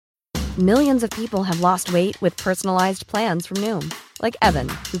Millions of people have lost weight with personalized plans from Noom. Like Evan,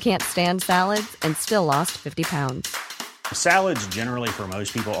 who can't stand salads and still lost 50 pounds. Salads generally for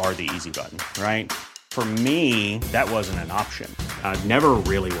most people are the easy button, right? For me, that wasn't an option. I never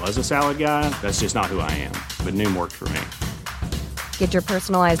really was a salad guy. That's just not who I am. But Noom worked for me. Get your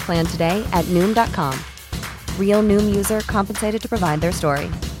personalized plan today at Noom.com. Real Noom user compensated to provide their story.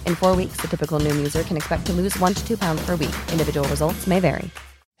 In 4 weeks, the typical Noom user can expect to lose 1 to 2 pounds per week. Individual results may vary.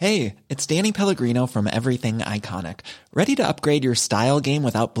 Hey, it's Danny Pellegrino from Everything Iconic. Ready to upgrade your style game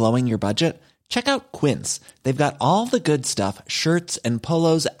without blowing your budget? Check out Quince. They've got all the good stuff, shirts and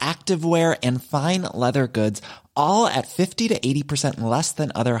polos, activewear, and fine leather goods, all at 50 to 80% less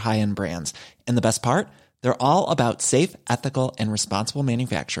than other high-end brands. And the best part? They're all about safe, ethical, and responsible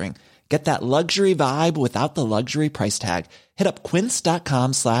manufacturing. Get that luxury vibe without the luxury price tag. Hit up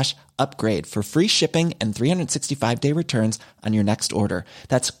quince.com/upgrade for free shipping and 365-day returns on your next order.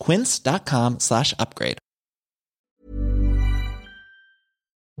 That's quince.com/upgrade.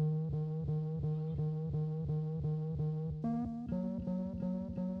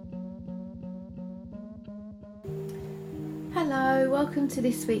 Hello, welcome to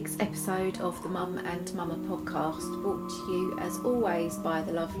this week's episode of the Mum and Mama podcast, brought to you as always by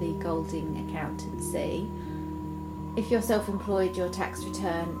the lovely Golding Accountancy. If you're self-employed, your tax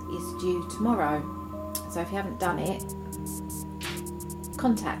return is due tomorrow, so if you haven't done it,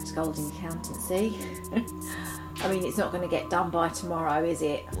 contact Golding Accountancy. I mean, it's not going to get done by tomorrow, is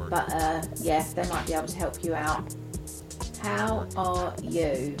it? But yeah, they might be able to help you out. How are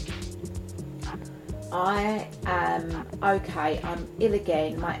you? I am okay. I'm ill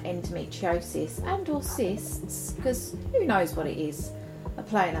again. My endometriosis and or cysts, because who knows what it is, are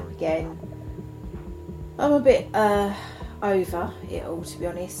playing up again. I'm a bit over it all, to be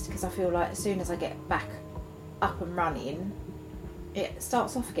honest, because I feel like as soon as I get back up and running, it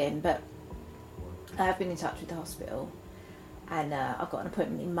starts off again. But I have been in touch with the hospital, and I've got an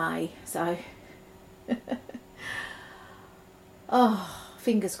appointment in May, so oh,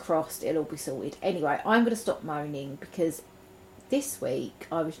 fingers crossed it'll all be sorted. Anyway, I'm going to stop moaning, because this week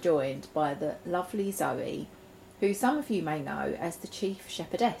I was joined by the lovely Zoe, who some of you may know as the Chief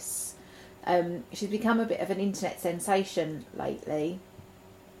Shepherdess. She's become a bit of an internet sensation lately.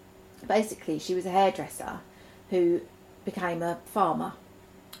 Basically, she was a hairdresser who became a farmer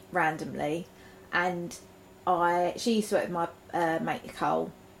randomly, and she used to work with my mate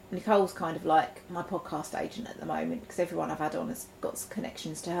Nicole. Nicole's kind of like my podcast agent at the moment, because everyone I've had on has got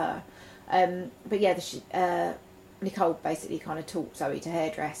connections to her. But yeah, Nicole basically kind of taught Zoe to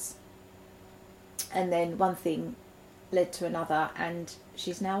hairdress. And then one thing led to another, and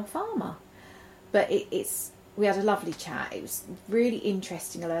she's now a farmer. But we had a lovely chat. It was really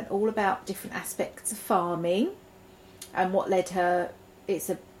interesting. I learned all about different aspects of farming and what led her. It's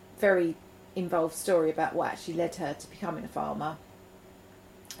a very involved story about what actually led her to becoming a farmer.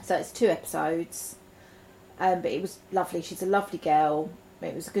 So it's 2 episodes, but it was lovely. She's a lovely girl.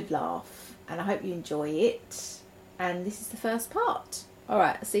 It was a good laugh, and I hope you enjoy it. And this is the first part. All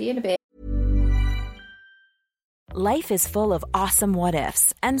right, I'll see you in a bit. Life is full of awesome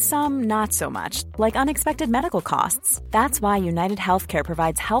what-ifs, and some not so much, like unexpected medical costs. That's why United Healthcare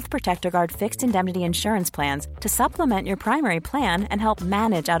provides Health Protector Guard fixed indemnity insurance plans to supplement your primary plan and help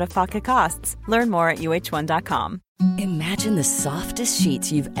manage out-of-pocket costs. Learn more at uh1.com. Imagine the softest sheets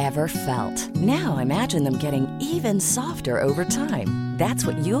you've ever felt. Now imagine them getting even softer over time. That's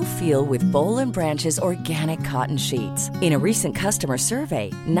what you'll feel with Boll & Branch's organic cotton sheets. In a recent customer survey,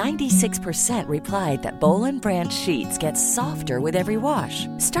 96% replied that Boll & Branch sheets get softer with every wash.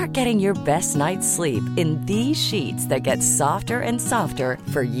 Start getting your best night's sleep in these sheets that get softer and softer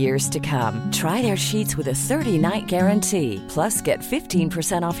for years to come. Try their sheets with a 30-night guarantee. Plus, get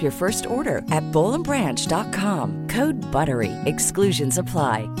 15% off your first order at bollandbranch.com. Code BUTTERY. Exclusions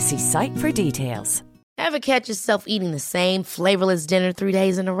apply. See site for details. Ever catch yourself eating the same flavorless dinner 3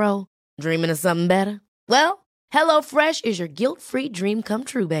 days in a row? Dreaming of something better? Well, HelloFresh is your guilt-free dream come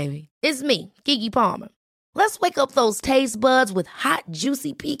true, baby. It's me, Keke Palmer. Let's wake up those taste buds with hot,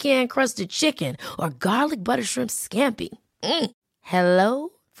 juicy pecan-crusted chicken or garlic butter shrimp scampi. Hello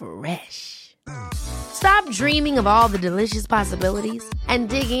Fresh. Stop dreaming of all the delicious possibilities and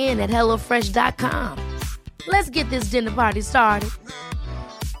dig in at HelloFresh.com. Let's get this dinner party started.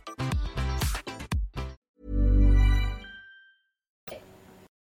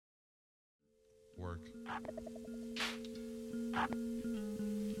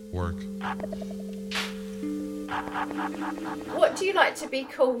 Work. What do you like to be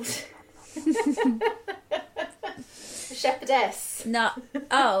called? Shepherdess. No.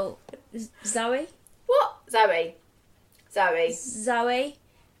 Oh, Zoe? What? Zoe. Zoe.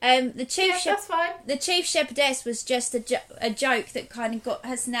 The that's fine. The chief shepherdess was just a joke that kind of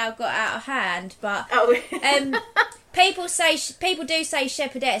has now got out of hand. But people do say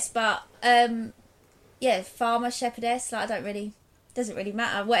shepherdess, but farmer shepherdess. Like doesn't really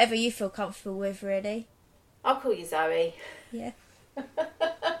matter. Whatever you feel comfortable with, really. I'll call you Zoe. Yeah.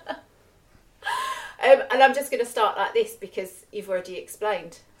 And I'm just going to start like this because you've already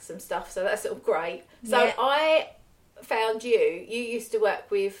explained some stuff, so that's all great. So I found you used to work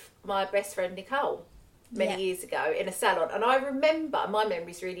with my best friend Nicole many years ago in a salon, and I remember, my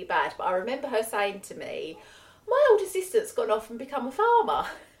memory's really bad, but I remember her saying to me, my old assistant's gone off and become a farmer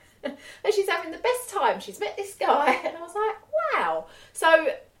and she's having the best time, she's met this guy, and I was like, wow.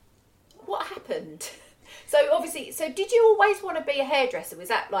 So what happened? So obviously, did you always want to be a hairdresser? Was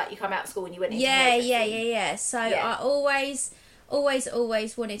that like you come out of school and you went into hairdressing? Yeah. So I always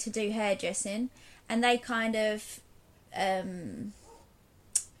wanted to do hairdressing, and they kind of,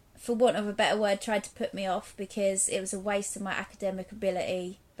 for want of a better word, tried to put me off because it was a waste of my academic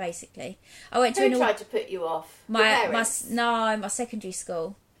ability. Basically, I went to. Who tried to put you off? My secondary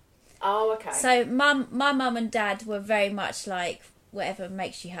school. Oh, okay. So my mum and dad were very much like, whatever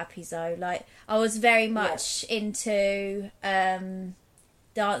makes you happy, Zoe. Like, I was very much into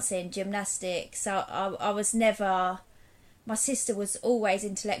dancing, gymnastics. So I was never... My sister was always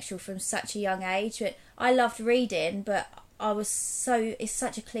intellectual from such a young age. But I loved reading, but I was so... It's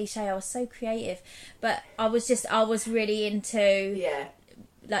such a cliche. I was so creative. But I was really into... Yeah.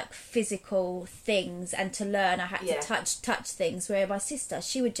 Like physical things, and to learn I had to touch things, where my sister,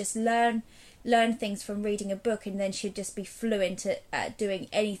 she would just learn things from reading a book, and then she'd just be fluent at doing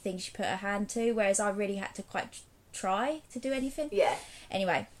anything she put her hand to, whereas I really had to quite try to do anything.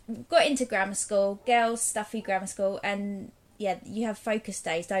 Anyway, got into grammar school, girls stuffy grammar school, and you have focus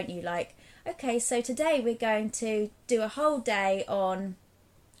days, don't you? Like, okay, so today we're going to do a whole day on,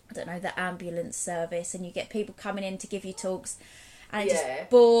 I don't know, the ambulance service, and you get people coming in to give you talks. And it just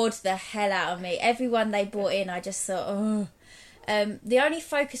bored the hell out of me. Everyone they brought in, I just thought, oh. The only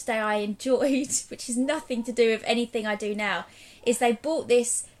focus day I enjoyed, which is nothing to do with anything I do now, is they bought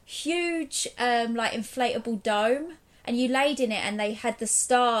this huge, like, inflatable dome, and you laid in it, and they had the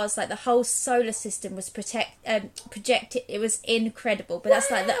stars, like the whole solar system was projected. It was incredible. But that's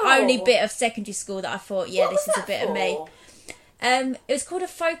like the only bit of secondary school that I thought, this is a bit of me. It was called a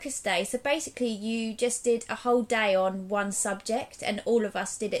focus day. So basically you just did a whole day on one subject, and all of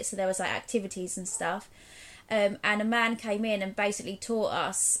us did it. So there was like activities and stuff. And a man came in and basically taught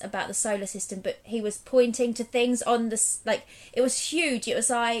us about the solar system, but he was pointing to things on this, like, it was huge. It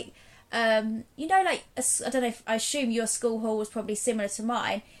was like, like, I don't know, I assume your school hall was probably similar to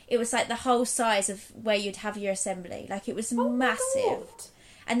mine. It was like the whole size of where you'd have your assembly. Like, it was massive.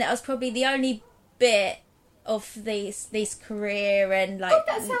 And that was probably the only bit of this career, and like... God,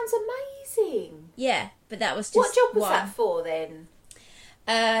 that sounds amazing. Yeah, but that was just What job was that for then?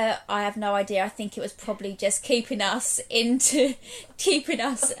 I have no idea. I think it was probably just keeping us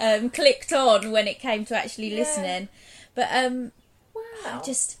clicked on when it came to actually listening. But wow.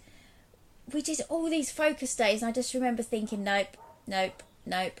 We did all these focus days, and I just remember thinking, nope,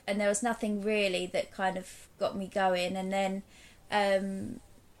 and there was nothing really that kind of got me going. And then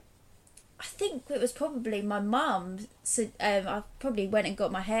I think it was probably my mum. So I probably went and got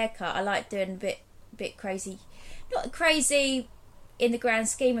my hair cut. I like doing a bit crazy, not crazy in the grand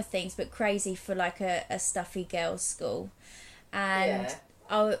scheme of things, but crazy for like a stuffy girls' school. And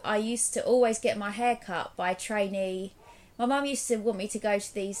I used to always get my hair cut by a trainee. My mum used to want me to go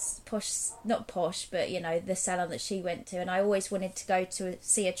to these not posh, but the salon that she went to, and I always wanted to go to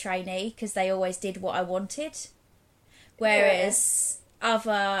see a trainee because they always did what I wanted. Whereas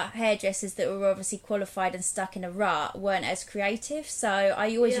other hairdressers that were obviously qualified and stuck in a rut weren't as creative. So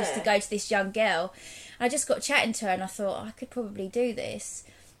I always used to go to this young girl. I just got chatting to her, and I thought, I could probably do this.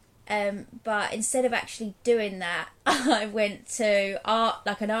 But instead of actually doing that, I went to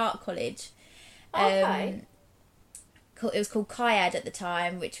an art college. Okay. It was called CIAD at the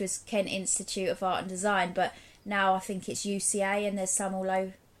time, which was Kent Institute of Art and Design, but now I think it's UCA, and there's some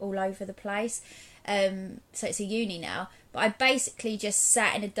all over the place. So it's a uni now. But I basically just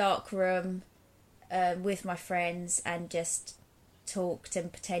sat in a dark room with my friends and just talked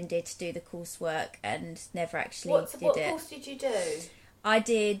and pretended to do the coursework, and never actually did it. What course did you do? I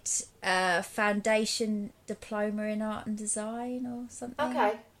did a foundation diploma in art and design or something.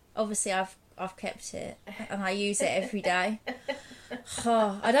 Okay. Obviously, I've kept it, and I use it every day.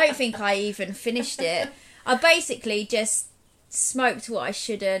 I don't think I even finished it. I basically just smoked what I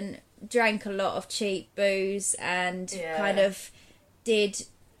shouldn't, drank a lot of cheap booze, and kind of did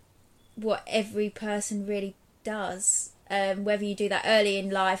what every person really does. whether you do that early in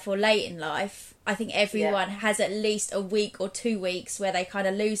life or late in life, I think everyone has at least a week or 2 weeks where they kind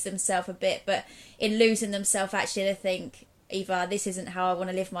of lose themselves a bit, but in losing themselves, actually they think either this isn't how I want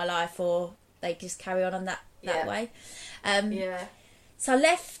to live my life, or they just carry on that way. So I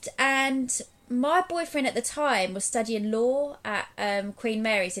left, and my boyfriend at the time was studying law at Queen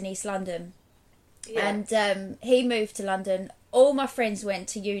Mary's in East London. And he moved to London. All my friends went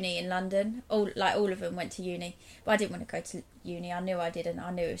to uni in London. All of them went to uni. But I didn't want to go to uni. I knew I didn't.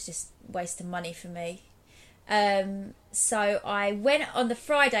 I knew it was just wasting money for me. So I went on the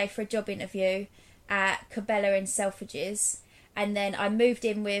Friday for a job interview at Cabela in Selfridges. And then I moved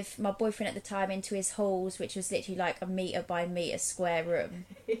in with my boyfriend at the time into his halls, which was literally like a metre by metre square room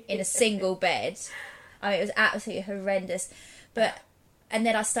in a single bed. I mean, it was absolutely horrendous. And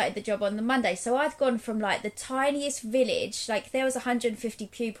then I started the job on the Monday. So I'd gone from like the tiniest village, like there was 150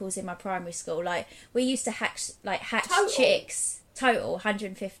 pupils in my primary school. Like we used to hatch chicks, total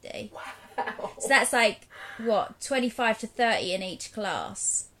 150. Wow. So that's like, what, 25 to 30 in each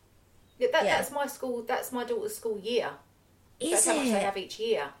class. Yeah, that's my school, that's my daughter's school year. Is that's how much they it? have each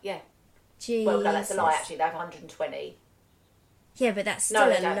year, yeah. Jesus. Well, no, that's a lie, actually. They have 120. Yeah, but that's still no,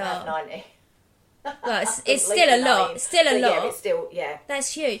 they a don't lot. have 90. Well, it's still a lot. Still a lot. Yeah, it's still, yeah.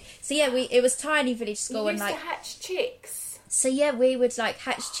 That's huge. So yeah, it was tiny village school, You and used like to hatch chicks. so yeah, we would like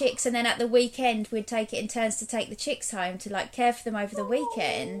hatch chicks, and then at the weekend we'd take it in turns to take the chicks home to like care for them over the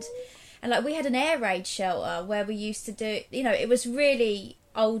weekend. And like we had an air raid shelter where we used to do, you know, it was really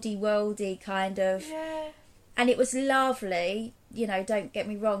oldie worldy kind of. Yeah. And it was lovely, you know, don't get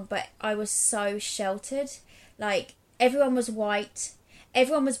me wrong, but I was so sheltered. Like, everyone was white,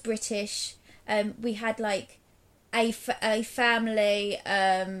 everyone was British. We had, like, a family,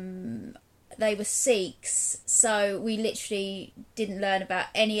 they were Sikhs, so we literally didn't learn about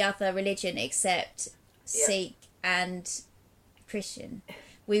any other religion except Sikh and Christian.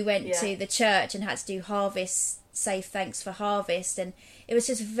 We went to the church and had to do harvest, say thanks for harvest, and it was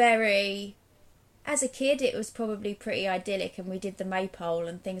just very... As a kid, it was probably pretty idyllic, and we did the maypole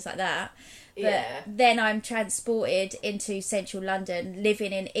and things like that. But then I'm transported into central London,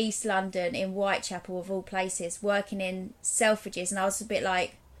 living in East London, in Whitechapel of all places, working in Selfridges, and I was a bit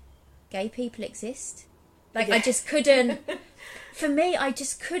like, gay people exist? Like, I just couldn't... For me, I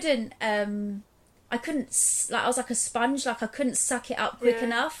just couldn't... I couldn't... Like, I was like a sponge, like I couldn't suck it up quick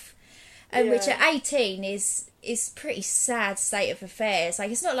enough. Which at 18 is pretty sad state of affairs.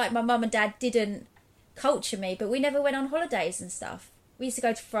 Like, it's not like my mum and dad didn't culture me, but we never went on holidays and stuff. We used to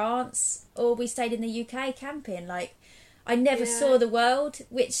go to France, or we stayed in the UK camping. Like, I never saw the world,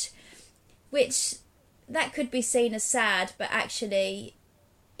 which that could be seen as sad, but actually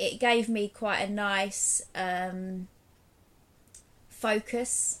it gave me quite a nice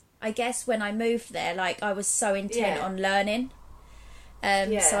focus, I guess, when I moved there. Like, I was so intent on learning.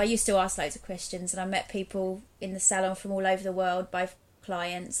 So I used to ask loads of questions, and I met people in the salon from all over the world, both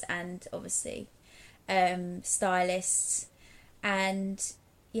clients and obviously stylists. And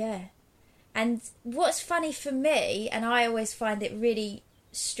and what's funny for me, and I always find it really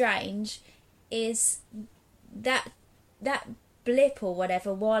strange, is that blip or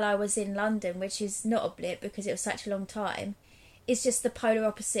whatever while I was in London, which is not a blip because it was such a long time, is just the polar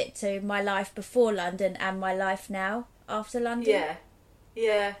opposite to my life before London and my life now after London.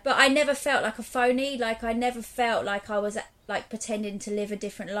 Yeah. But I never felt like a phony. Like, I never felt like I was like pretending to live a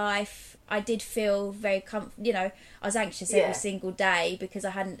different life. I did feel very you know, I was anxious every single day because I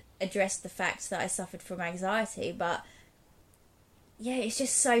hadn't addressed the fact that I suffered from anxiety. But yeah, it's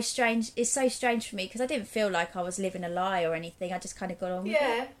just so strange. It's so strange for me because I didn't feel like I was living a lie or anything. I just kind of got on with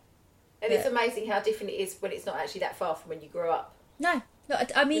it. And it's amazing how different it is when it's not actually that far from when you grew up. No,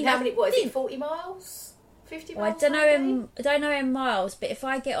 I mean, how many? What is it? 40 miles? 50 miles? Well, I don't know in miles, but if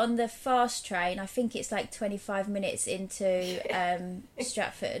I get on the fast train, I think it's like 25 minutes into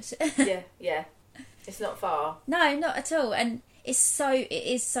Stratford. yeah. It's not far. No, not at all. And it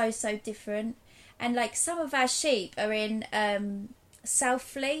is so different. And like, some of our sheep are in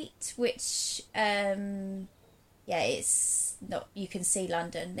Southfleet, which it's not, you can see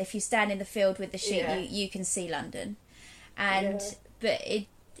London. If you stand in the field with the sheep, you can see London. And but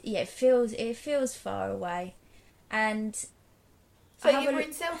it feels far away. And so you were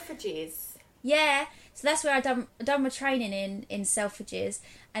in Selfridges? Yeah, so that's where I done my training in Selfridges.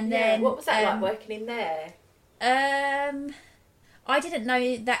 And then what was that like working in there? I didn't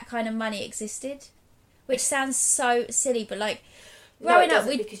know that kind of money existed, which sounds so silly, but like growing up,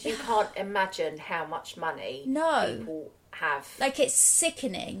 because you can't imagine how much money people have. Like, it's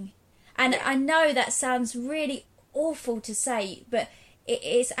sickening, and I know that sounds really awful to say, but it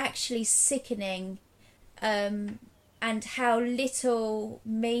is actually sickening and how little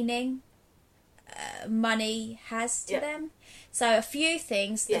meaning money has to them. So a few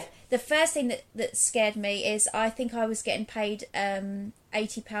things. The first thing that scared me is I think I was getting paid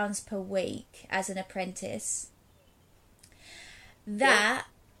 £80 per week as an apprentice. That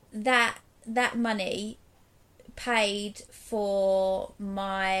money paid for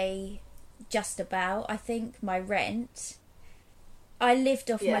my my rent. I lived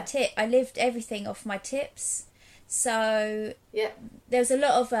off my tip. I lived everything off my tips. So there was a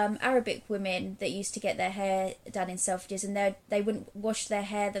lot of Arabic women that used to get their hair done in Selfridges, and they wouldn't wash their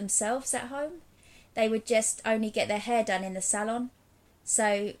hair themselves at home. They would just only get their hair done in the salon.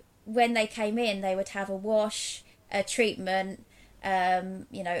 So when they came in, they would have a wash, a treatment, a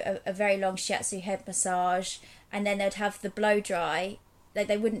very long shiatsu head massage, and then they'd have the blow dry.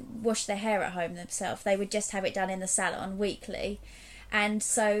 They wouldn't wash their hair at home themselves. They would just have it done in the salon weekly. And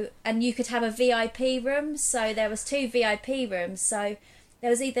you could have a VIP room. So there was 2 VIP rooms. So there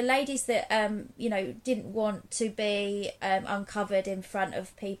was either ladies that, didn't want to be uncovered in front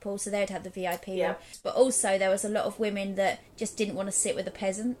of people. So they'd have the VIP room. But also there was a lot of women that just didn't want to sit with the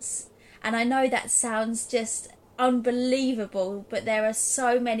peasants. And I know that sounds just unbelievable, but there are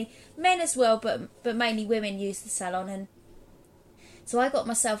so many men as well, but mainly women use the salon. And so I got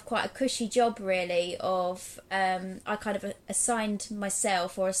myself quite a cushy job, really, of I kind of assigned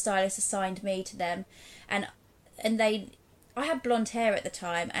myself, or a stylist assigned me to them, and I had blonde hair at the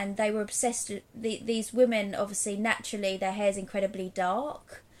time, and they were obsessed with these women. Obviously, naturally, their hair's incredibly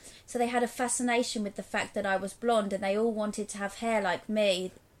dark, so they had a fascination with the fact that I was blonde, and they all wanted to have hair like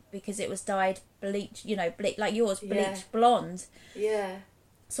me because it was dyed bleach, like yours, bleached blonde. Yeah.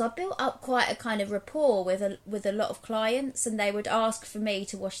 So I built up quite a kind of rapport with a lot of clients, and they would ask for me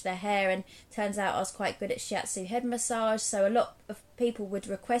to wash their hair, and turns out I was quite good at shiatsu head massage, so a lot of people would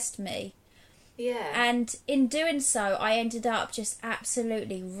request me. Yeah. And in doing so, I ended up just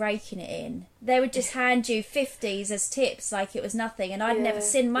absolutely raking it in. They would just hand you 50s as tips like it was nothing, and I'd never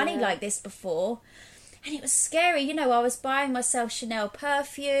seen money like this before. And it was scary, I was buying myself Chanel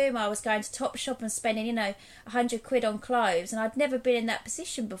perfume, I was going to Topshop and spending, 100 quid on clothes, and I'd never been in that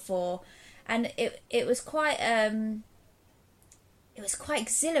position before. And it was quite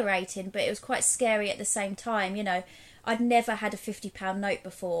exhilarating, but it was quite scary at the same time, I'd never had a £50 note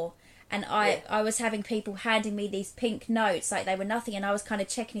before, and I was having people handing me these pink notes like they were nothing, and I was kind of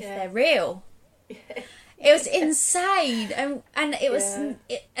checking if they're real. It was insane, and it was,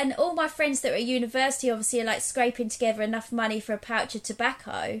 and all my friends that were at university obviously are like scraping together enough money for a pouch of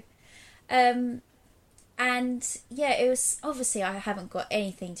tobacco, and it was obviously I haven't got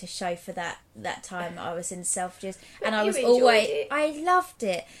anything to show for that time I was in Selfridges, and I was I loved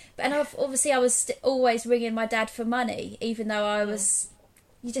it, and I was always ringing my dad for money, even though I was,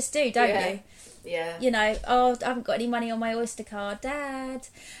 you just do, don't you? Yeah. I haven't got any money on my Oyster card, Dad,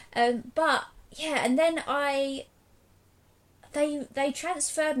 but. Yeah, and then they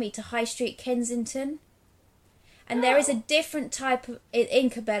transferred me to High Street Kensington, and there is a different type of, in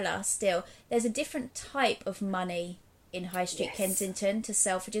Cabela still, there's a different type of money in High Street Kensington to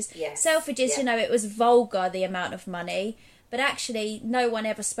Selfridges. Selfridges, it was vulgar, the amount of money, but actually no one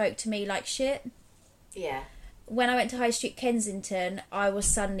ever spoke to me like shit. Yeah. When I went to High Street Kensington, I was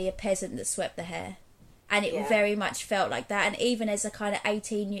suddenly a peasant that swept the hair. And it very much felt like that. And even as a kind of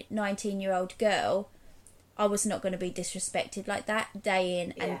 18, 19-year-old girl, I was not going to be disrespected like that day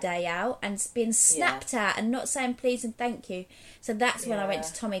in and day out. And being snapped at and not saying please and thank you. So that's when I went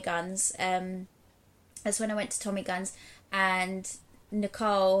to Tommy Guns. That's when I went to Tommy Guns. And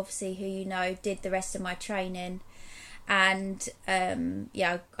Nicole, obviously, who did the rest of my training. And, I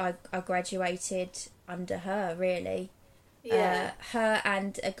graduated under her, really. Yeah. Her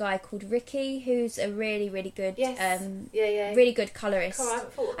and a guy called Ricky, who's a really, really good, really good colorist.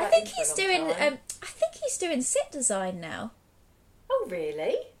 I think he's doing set design now. Oh,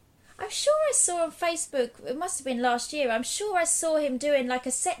 really? I'm sure I saw on Facebook. It must have been last year. I'm sure I saw him doing like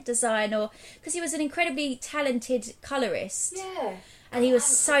a set design, because he was an incredibly talented colorist. Yeah. And he was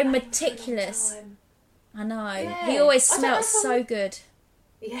so meticulous. I know. Yeah. He always smelt so good.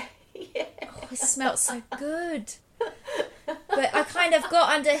 Yeah. Yeah. Oh, he smelt so good. But I kind of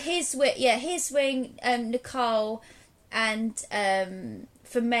got under his wing, Nicole, and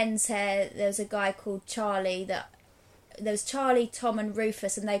for men's hair there was a guy called Charlie. There was Charlie, Tom and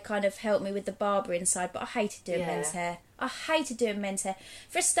Rufus, and they kind of helped me with the barbering side, but I hated doing men's hair. I hated doing men's hair.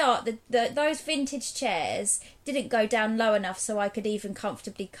 For a start, those vintage chairs didn't go down low enough so I could even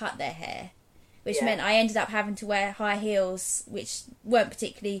comfortably cut their hair, which meant I ended up having to wear high heels, which weren't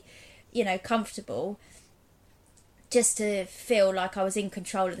particularly, comfortable, just to feel like I was in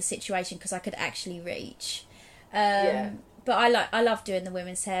control of the situation because I could actually reach. But I love doing the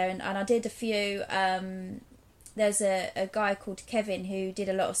women's hair, and I did a few. There's a guy called Kevin who did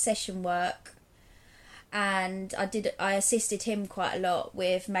a lot of session work, and I assisted him quite a lot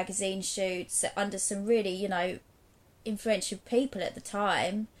with magazine shoots under some really, you know, influential people at the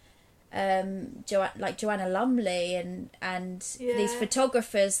time, like Joanna Lumley and these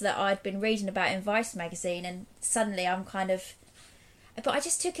photographers that I'd been reading about in Vice magazine, and suddenly I'm kind of, but I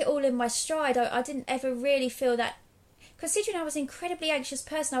just took it all in my stride. I didn't ever really feel that, considering I was an incredibly anxious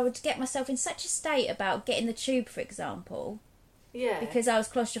person, I would get myself in such a state about getting the tube, for example, because I was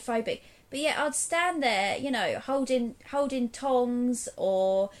claustrophobic. But yeah, I'd stand there, you know, holding tongs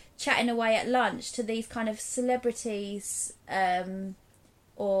or chatting away at lunch to these kind of celebrities,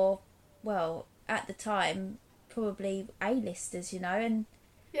 or, well, at the time, probably A-listers, you know, and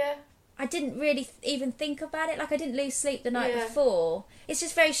I didn't really even think about it. Like, I didn't lose sleep the night before. It's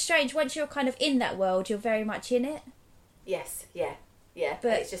just very strange. Once you're kind of in that world, you're very much in it. Yes, yeah.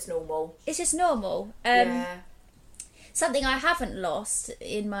 But it's just normal. It's just normal. Something I haven't lost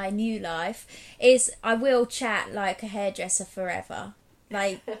in my new life is I will chat like a hairdresser forever.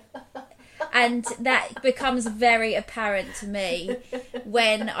 Like, and that becomes very apparent to me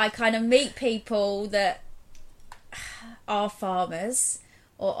when I kind of meet people that are farmers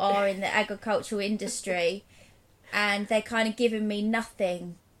or are in the agricultural industry, and they're kind of giving me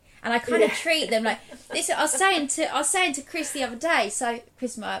nothing. And I kind of treat them like this. I was saying to Chris the other day. So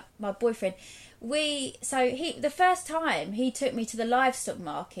Chris, my boyfriend, the first time he took me to the livestock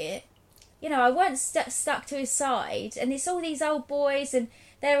market, you know, I weren't stuck to his side, and it's all these old boys, and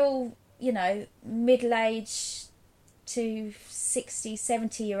they're all, you know, middle-aged to 60,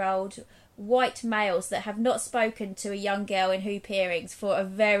 70-year-old white males that have not spoken to a young girl in hoop earrings for a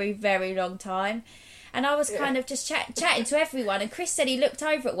very, very long time. And I was kind of just chatting to everyone. And Chris said he looked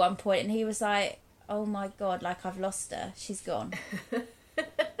over at one point and he was like, oh my God, like, I've lost her. She's gone.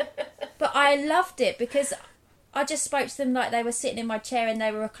 But I loved it because I just spoke to them like they were sitting in my chair and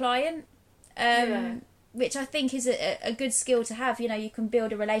they were a client, which I think is a good skill to have. You know, you can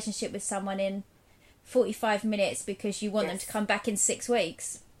build a relationship with someone in 45 minutes because you want them to come back in 6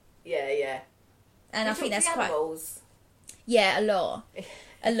 weeks. Yeah. And I think that's quite... animals? Yeah, a lot.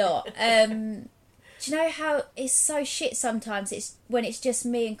 A lot. Do you know how it's so shit sometimes? It's when it's just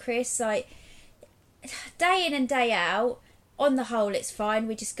me and Chris, like, day in and day out, on the whole it's fine,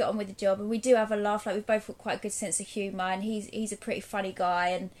 we just get on with the job, and we do have a laugh. Like, we've both got quite a good sense of humour, and he's a pretty funny guy,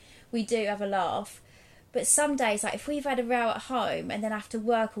 and we do have a laugh. But some days, like, if we've had a row at home and then I have to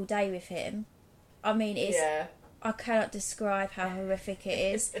work all day with him, I mean, it's... Yeah. I cannot describe how horrific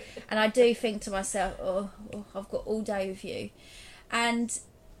it is. And I do think to myself, oh, I've got all day with you. And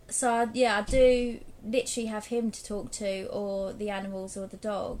so, yeah, I do literally have him to talk to, or the animals or the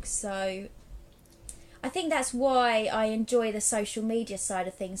dogs. So I think that's why I enjoy the social media side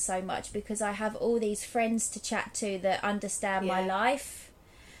of things so much, because I have all these friends to chat to that understand my life.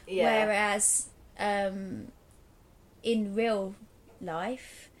 Yeah. Whereas in real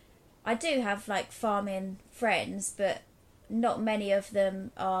life, I do have, like, farming friends, but not many of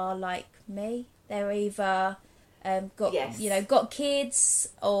them are like me. They're either got kids,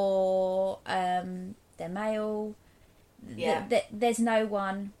 or they're male. Yeah. There's no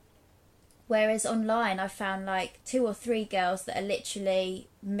one. Whereas online, I found like 2 or 3 girls that are literally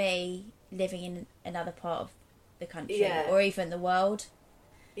me living in another part of the country, or even the world.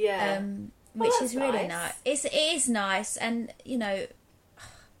 Yeah. Which is really nice. It is nice, and, you know,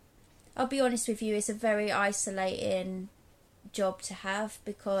 I'll be honest with you, it's a very isolating job to have,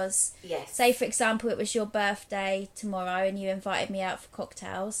 because say, for example, it was your birthday tomorrow and you invited me out for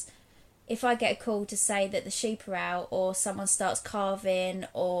cocktails. If I get a call to say that the sheep are out, or someone starts carving,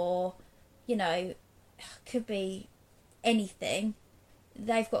 or, you know, could be anything,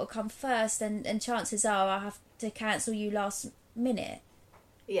 they've got to come first, and chances are I'll have to cancel you last minute.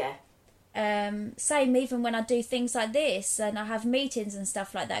 Yeah. Same even when I do things like this and I have meetings and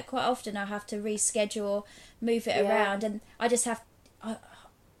stuff like that. Quite often I have to reschedule, move it around, and I just have...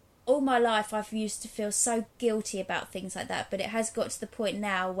 all my life I've used to feel so guilty about things like that, but it has got to the point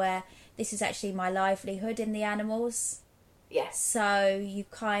now where this is actually my livelihood in the animals. Yes. So you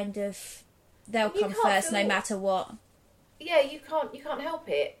kind of... they'll come first no matter what. Yeah, you can't help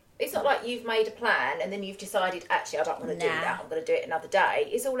it. It's not like you've made a plan and then you've decided, actually, I don't want to do that, I'm going to do it another day.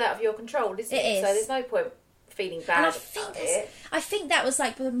 It's all out of your control, isn't it? So there's no point feeling bad about it. I think that was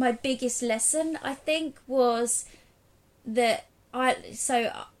like my biggest lesson, I think, was that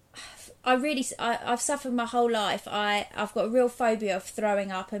I've suffered my whole life. I've got a real phobia of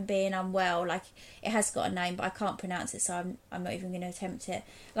throwing up and being unwell. Like, it has got a name, but I can't pronounce it, so I'm not even going to attempt it.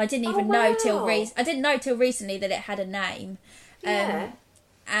 I didn't even know till recently that it had a name. Yeah.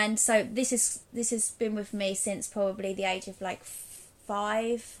 And so this has been with me since probably the age of like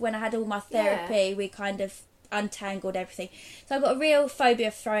 5. When I had all my therapy, we kind of untangled everything. So I've got a real phobia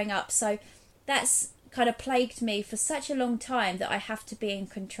of throwing up. So that's kind of plagued me for such a long time that I have to be in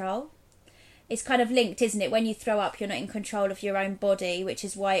control. It's kind of linked, isn't it? When you throw up, you're not in control of your own body, which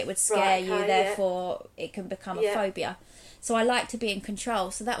is why it would scare you. Therefore, it can become a phobia. So I like to be in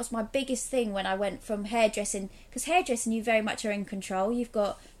control. So that was my biggest thing when I went from hairdressing. Because hairdressing, you very much are in control. You've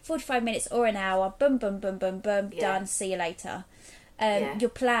got 45 minutes or an hour. Boom, boom, boom, boom, boom. Done. See you later. You're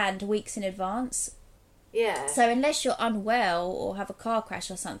planned weeks in advance. Yeah. So unless you're unwell or have a car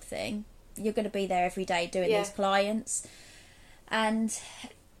crash or something, you're going to be there every day doing these clients. And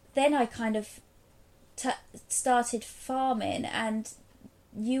then I kind of started farming, and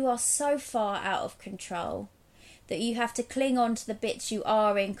you are so far out of control that you have to cling on to the bits you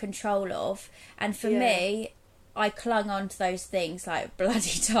are in control of. And for me, I clung on to those things like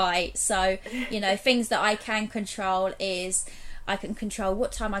bloody tight. So, things that I can control is I can control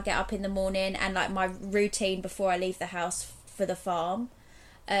what time I get up in the morning and like my routine before I leave the house for the farm.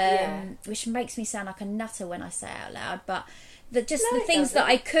 Which makes me sound like a nutter when I say it out loud, but the things that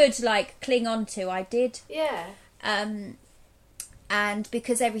I could like cling on to, I did. And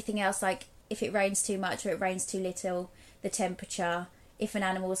because everything else, like if it rains too much or it rains too little, the temperature, if an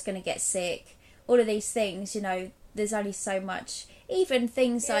animal is going to get sick, all of these things, there's only so much. Even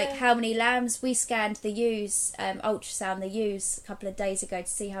things like how many lambs, we scanned the ewes, ultrasound the ewes a couple of days ago to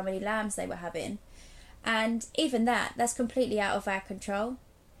see how many lambs they were having, and even that's completely out of our control.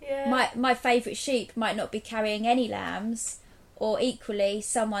 My favourite sheep might not be carrying any lambs, or equally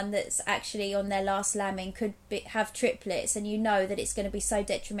someone that's actually on their last lambing could have triplets, and that it's going to be so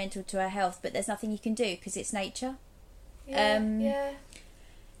detrimental to our health, but there's nothing you can do because it's nature.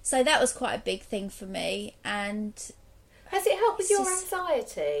 So that was quite a big thing for me. And has it helped with your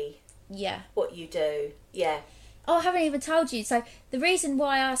anxiety? What you do? Oh, I haven't even told you. So the reason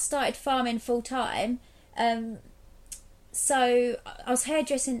why I started farming full time, so I was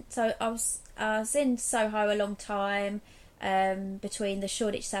hairdressing. So I was in Soho a long time, between the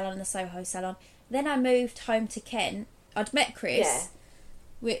Shoreditch salon and the Soho salon. Then I moved home to Kent. I'd met Chris,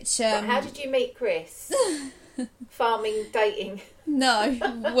 which. How did you meet Chris? Farming, dating? No,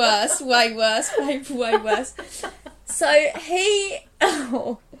 worse, way worse, way worse. So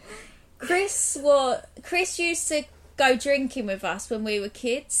Chris used to go drinking with us when we were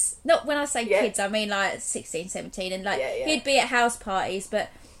kids. Not when I say kids, I mean like 16, 17, and he'd be at house parties, but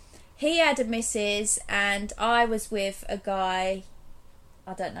he had a missus and I was with a guy.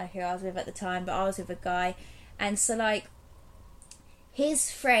 I don't know who I was with at the time, but I was with a guy, and so like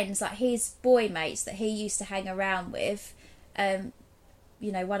his friends, like his boy mates that he used to hang around with,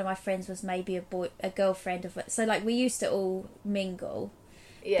 one of my friends was maybe a girlfriend of it. So like we used to all mingle.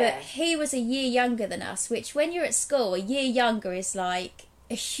 But he was a year younger than us, which when you're at school, a year younger is like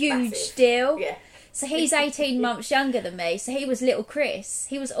a huge deal. So he's 18 months younger than me. So he was little Chris.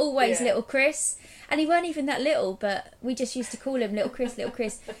 He was always little Chris. And he weren't even that little, but we just used to call him little Chris, little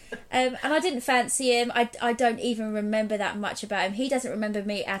Chris. And I didn't fancy him. I don't even remember that much about him. He doesn't remember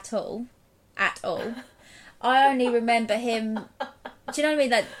me at all. At all. I only remember him. Do you know what I mean?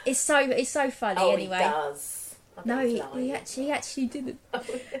 Like, it's so funny anyway. He does. No, he actually didn't.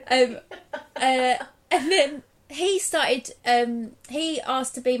 And then he started. He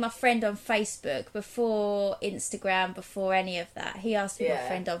asked to be my friend on Facebook before Instagram, before any of that. He asked to be my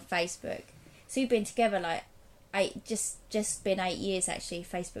friend on Facebook. So we've been together like 8 years actually.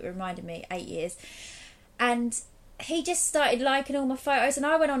 Facebook reminded me 8 years, and he just started liking all my photos. And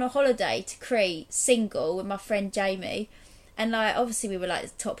I went on a holiday to Crete, single, with my friend Jamie. And like obviously we were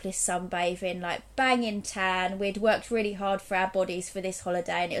like topless sunbathing, like banging tan. We'd worked really hard for our bodies for this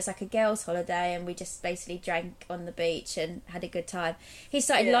holiday, and it was like a girls' holiday, and we just basically drank on the beach and had a good time. He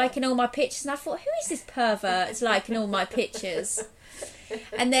started liking all my pictures, and I thought, who is this pervert liking all my pictures?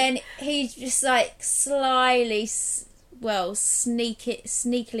 And then he just like slyly,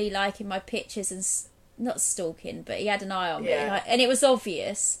 sneakily liking my pictures and not stalking, but he had an eye on me, and it was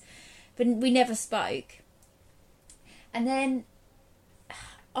obvious, but we never spoke. And then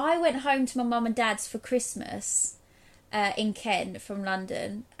I went home to my mum and dad's for Christmas in Kent from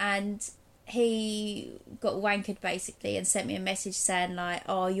London, and he got wankered basically and sent me a message saying like,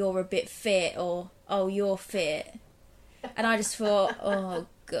 oh, you're a bit fit, or oh, you're fit. And I just thought, oh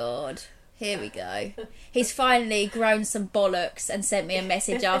God. here we go. He's finally grown some bollocks and sent me a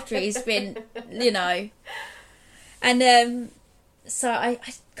message after he's been, And so I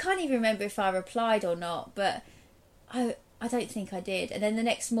can't even remember if I replied or not, but I don't think I did. And then the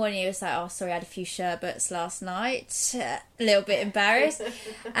next morning he was like, oh, sorry, I had a few sherbets last night. A little bit embarrassed.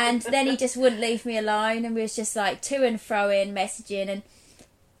 And then he just wouldn't leave me alone, and we was just like to and fro in, messaging. And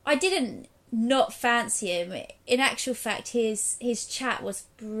I didn't not fancy him. In actual fact, his chat was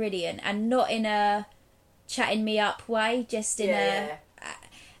brilliant, and not in a chatting me up way, just in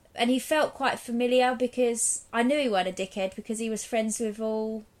and he felt quite familiar, because I knew he wasn't a dickhead, because he was friends with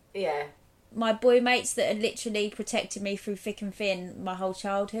all my boy mates that had literally protected me through thick and thin my whole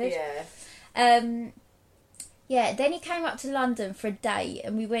childhood. Then he came up to London for a date,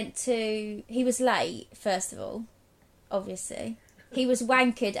 and we went to... He was late, first of all, obviously. He was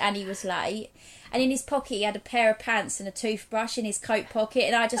wankered and he was late. And in his pocket he had a pair of pants and a toothbrush in his coat pocket,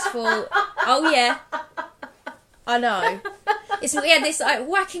 and I just thought, oh yeah, I know. We had this like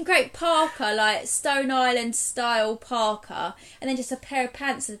whacking great parka, like Stone Island style parka, and then just a pair of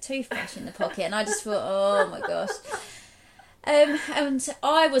pants and a toothbrush in the pocket, and I just thought, oh my gosh. And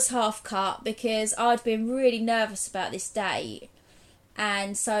I was half cut because I'd been really nervous about this date,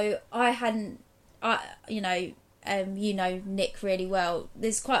 and so you know Nick really well.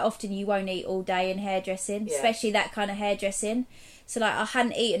 There's quite often you won't eat all day in hairdressing, especially that kind of hairdressing. So like I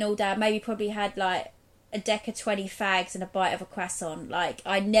hadn't eaten all day. I maybe probably had like a deck of 20 fags and a bite of a croissant. Like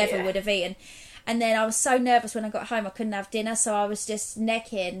I never would have eaten. And then I was so nervous when I got home I couldn't have dinner, so I was just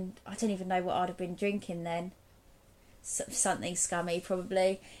necking. I don't even know what I'd have been drinking then. Something scummy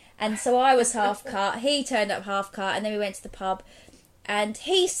probably. And so I was half cut. He turned up half cut, and then we went to the pub. And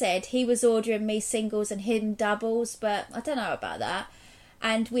he said he was ordering me singles and him doubles, but I don't know about that.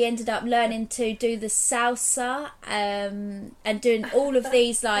 And we ended up learning to do the salsa and doing all of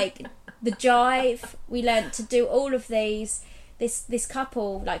these, like the jive. We learnt to do all of these. This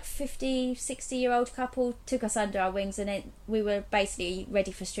couple, like 50, 60-year-old couple, took us under our wings, and we were basically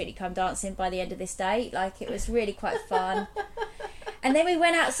ready for Strictly Come Dancing by the end of this date. Like, it was really quite fun. And then we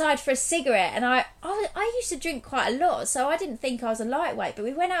went outside for a cigarette, and I used to drink quite a lot, so I didn't think I was a lightweight, but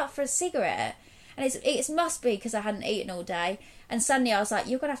we went out for a cigarette, and it must be because I hadn't eaten all day, and suddenly I was like,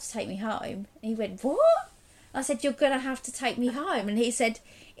 you're going to have to take me home. And he went, what? I said, you're going to have to take me home. And he said,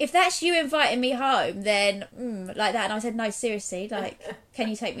 if that's you inviting me home, then like that. And I said, no, seriously, like, can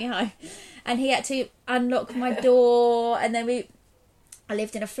you take me home? And he had to unlock my door, and then I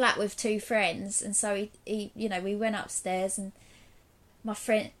lived in a flat with two friends, and so he we went upstairs, and my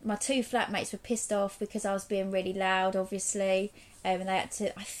two flatmates were pissed off because I was being really loud, obviously, and I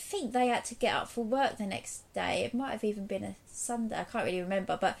think they had to get up for work the next day. It might have even been a Sunday, I can't really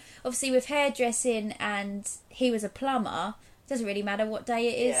remember, but obviously with hairdressing, and he was a plumber, it doesn't really matter what day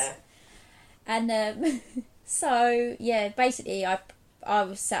it is. And so yeah, basically I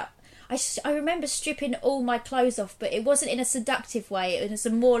was sat. I remember stripping all my clothes off, but it wasn't in a seductive way. It was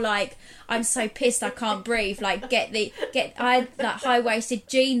more like, I'm so pissed I can't breathe. Like, I had like high-waisted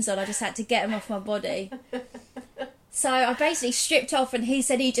jeans on. I just had to get them off my body. So I basically stripped off, and he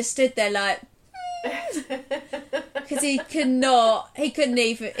said he just stood there like, because he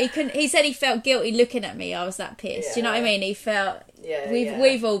said he felt guilty looking at me. I was that pissed. Do you know what I mean? He felt,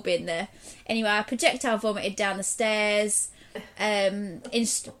 we've all been there. Anyway, I projectile vomited down the stairs. Bearing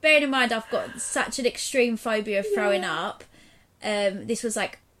in mind I've got such an extreme phobia of throwing up, this was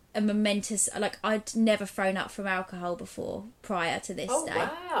like a momentous, like, I'd never thrown up from alcohol before prior to this day.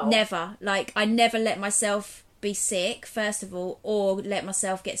 Wow. Never. Like, I never let myself be sick, first of all, or let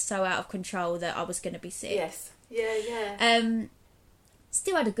myself get so out of control that I was going to be sick. Yes. Yeah.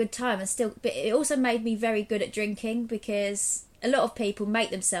 Still had a good time, but it also made me very good at drinking, because a lot of people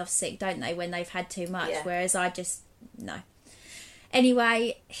make themselves sick, don't they, when they've had too much, whereas I just, no.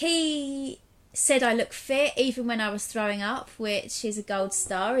 Anyway, he said I look fit even when I was throwing up, which is a gold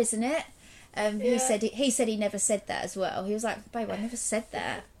star, isn't it? He said he never said that as well. He was like, babe, I never said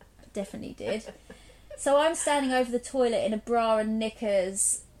that. I definitely did. So I'm standing over the toilet in a bra and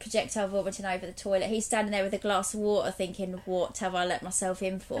knickers, projectile vomiting over the toilet. He's standing there with a glass of water thinking, what have I let myself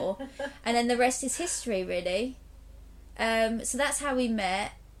in for? And then the rest is history, really. So that's how we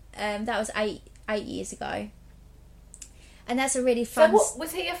met. That was eight years ago. And that's a really fun... So what,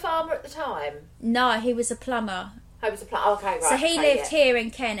 was he a farmer at the time? No, he was a plumber. Oh, he was a plumber. Okay, right. So he lived here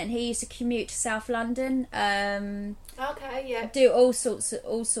in Kent, and he used to commute to South London. Do all sorts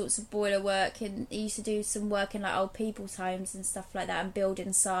of boiler work, and he used to do some work in like old people's homes and stuff like that, and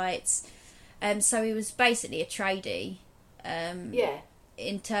building sites. So he was basically a tradie.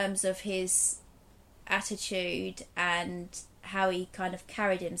 In terms of his attitude and how he kind of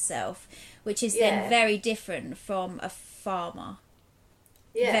carried himself, which is then very different from a farmer.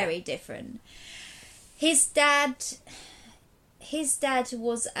 Yeah. Very different. His dad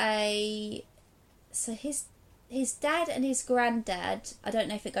was his dad and his granddad, I don't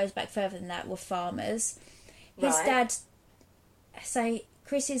know if it goes back further than that, were farmers. His dad, so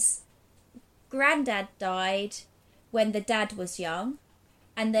Chris's granddad died when the dad was young,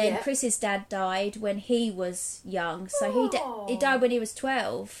 and then Chris's dad died when he was young. So he died when he was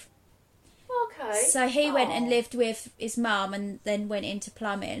 12. Okay. So he went and lived with his mum and then went into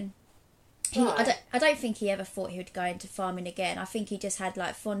plumbing. I don't think he ever thought he would go into farming again. I think he just had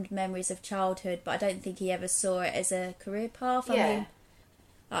like fond memories of childhood, but I don't think he ever saw it as a career path. I mean,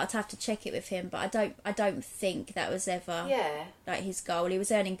 I'd have to check it with him, but I don't think that was ever like his goal. He was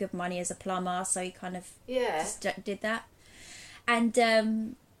earning good money as a plumber, so he kind of just did that. And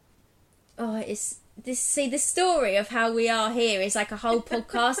the story of how we are here is like a whole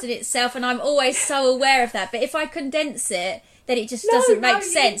podcast in itself, and I'm always so aware of that. But if I condense it, then it just doesn't make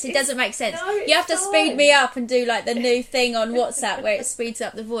sense. It doesn't make sense. You have to speed me up and do like the new thing on WhatsApp where it speeds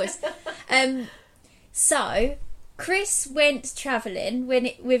up the voice. So Chris went travelling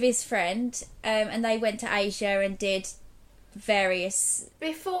with his friend, and they went to Asia and did various...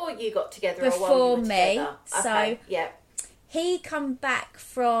 Before you got together before or while you were me. together? Okay, so he come back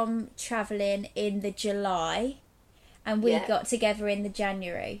from travelling in the July, and we got together in the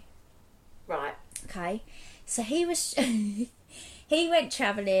January. Right. Okay. So he was... he went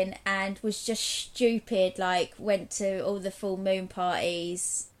travelling and was just stupid, like went to all the full moon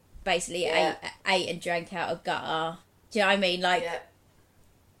parties, basically ate and drank out of gutter. Do you know what I mean? Like,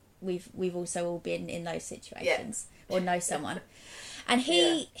 we've also all been in those situations or know someone. And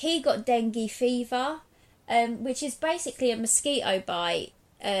he got dengue fever, which is basically a mosquito bite.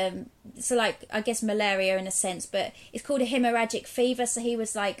 So like, I guess malaria in a sense, but it's called a hemorrhagic fever. So he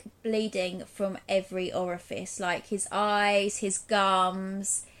was like bleeding from every orifice, like his eyes, his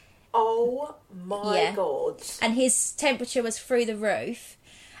gums. Oh my God. And his temperature was through the roof.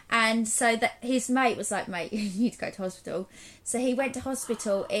 And so that his mate was like, mate, you need to go to hospital. So he went to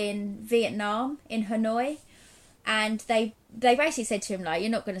hospital in Vietnam, in Hanoi. And they basically said to him, like,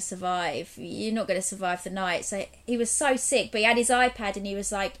 you're not going to survive. You're not going to survive the night. So he was so sick, but he had his iPad and he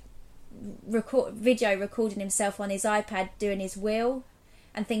was like video recording himself on his iPad doing his will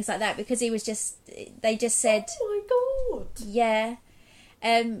and things like that, because he was just, they just said... Oh my God. Yeah.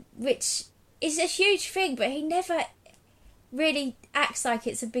 Which is a huge thing, but he never really acts like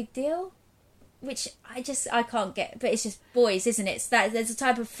it's a big deal. Which I can't get, but it's just boys, isn't it? It's that there's a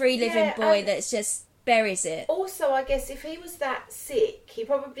type of free living boy that's just buries it. Also, I guess if he was that sick, he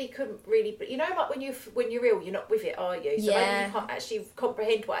probably couldn't really. You know, like when you're ill, you're not with it, are you? So maybe you can't actually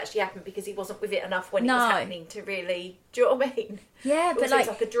comprehend what actually happened because he wasn't with it enough when it was happening to really. Do you know what I mean? Yeah, but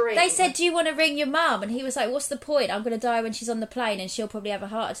like a dream. They said, "Do you want to ring your mum?" And he was like, "What's the point? I'm going to die when she's on the plane, and she'll probably have a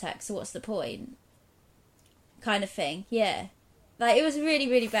heart attack. So what's the point?" Kind of thing. Yeah. Like, it was really,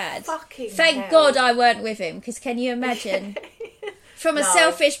 really bad. Thank God I weren't with him, because can you imagine? From a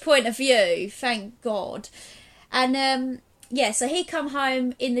selfish point of view, thank God. And, so he come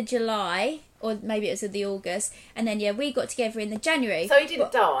home in the July, or maybe it was in the August, and then, we got together in the January. So he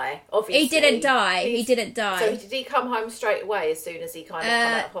didn't die, obviously. He didn't die. So did he come home straight away as soon as he kind of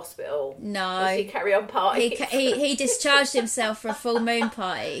come out of hospital? No. Or did he carry on partying? He discharged himself for a full moon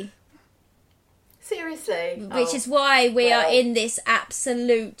party. Seriously? Which is why we are in this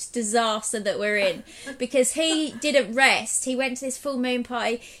absolute disaster that we're in. Because he didn't rest. He went to this full moon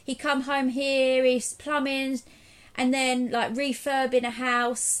party. He come home here, he's plumbing, and then like refurbing a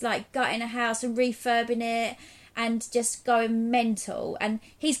house, like gutting a house and refurbing it, and just going mental. And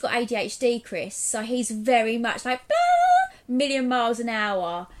he's got ADHD, Chris, so he's very much like million miles an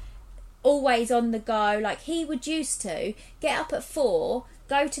hour, always on the go. Like, he would used to get up at 4,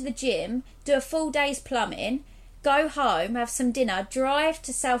 go to the gym, do a full day's plumbing, go home, have some dinner, drive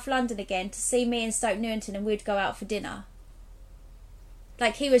to South London again to see me in Stoke Newington, and we'd go out for dinner.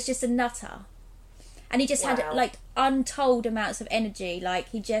 Like, he was just a nutter. And he just had, like, untold amounts of energy. Like,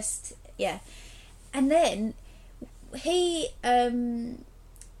 he just, And then he,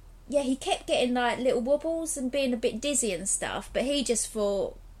 he kept getting, like, little wobbles and being a bit dizzy and stuff. But he just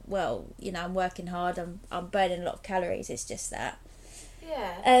thought, well, you know, I'm working hard, I'm burning a lot of calories, it's just that.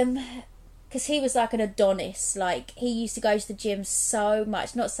 Yeah. Because he was like an Adonis. Like, he used to go to the gym so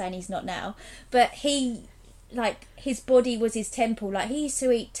much. Not saying he's not now, but he, like, his body was his temple. Like, he used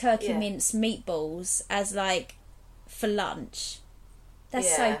to eat turkey mince meatballs as, like, for lunch.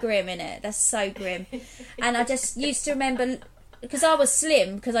 That's so grim, innit? That's so grim. And I just used to remember, because I was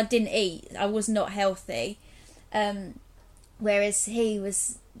slim, because I didn't eat. I was not healthy. Whereas he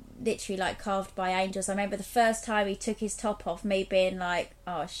was literally like carved by angels. I remember the first time he took his top off, me being like,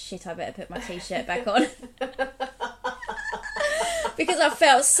 oh shit, I better put my t-shirt back on. Because I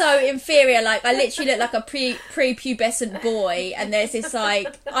felt so inferior. Like, I literally looked like a pre-pubescent boy, and there's this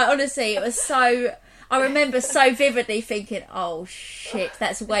like, honestly, it was so, I remember so vividly thinking, oh shit,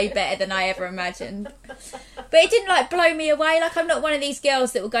 that's way better than I ever imagined. But it didn't like blow me away. Like, I'm not one of these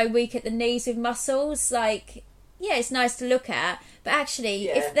girls that will go weak at the knees with muscles. Like, yeah, it's nice to look at, but actually,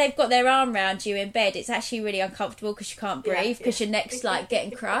 if they've got their arm around you in bed, it's actually really uncomfortable because you can't breathe, because your neck's like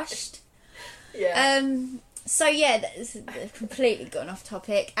getting crushed. So yeah, that's completely gone off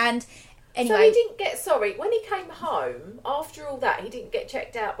topic. And anyway, so he didn't get when he came home after all that, he didn't get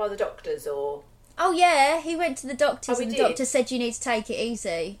checked out by the doctors, or? Oh yeah, he went to the doctors, and the doctor said you need to take it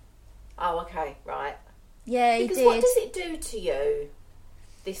easy. Oh, okay, right. Yeah, he did. Because what does it do to you?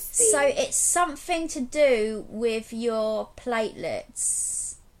 This thing? So it's something to do with your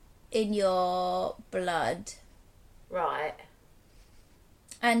platelets in your blood. Right.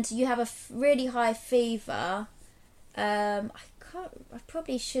 And you have a really high fever. I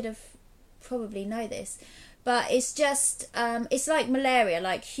probably should have know this, but it's just it's like malaria,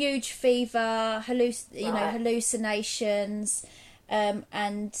 like huge fever, hallucinations,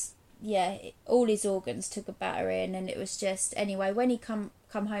 and yeah, all his organs took a battering, and it was just, anyway, when he come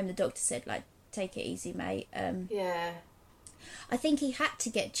home, the doctor said, like, take it easy, mate. Yeah. I think he had to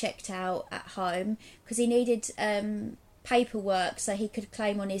get checked out at home because he needed paperwork so he could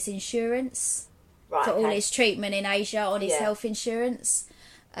claim on his insurance for all his treatment in Asia on his health insurance,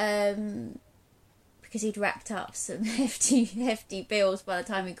 because he'd racked up some hefty bills by the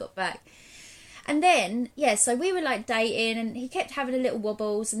time he got back. And then, so we were like dating, and he kept having a little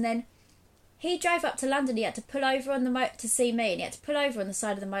wobbles, and then he drove up to London. He had to pull over on the to see me, and he had to pull over on the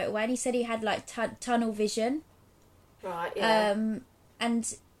side of the motorway, and he said he had like tunnel vision. Right, yeah.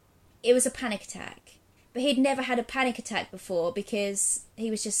 And it was a panic attack. But he'd never had a panic attack before because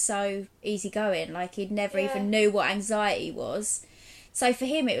he was just so easygoing. Like, he'd never even knew what anxiety was. So for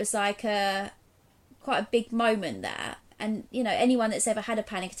him, it was like quite a big moment, that. And, you know, anyone that's ever had a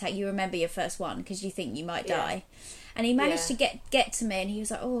panic attack, you remember your first one because you think you might die. And he managed to get to me, and he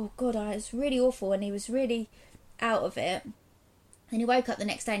was like, oh, God, it's really awful. And he was really out of it. And he woke up the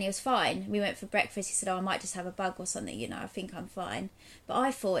next day and he was fine. We went for breakfast. He said, oh, I might just have a bug or something, you know, I think I'm fine. But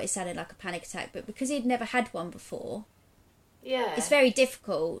I thought it sounded like a panic attack. But because he'd never had one before, it's very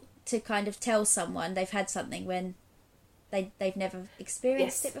difficult to kind of tell someone they've had something when they've never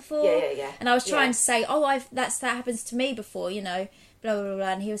experienced it before. Yeah. And I was trying to say, oh, that happens to me before, you know, blah, blah,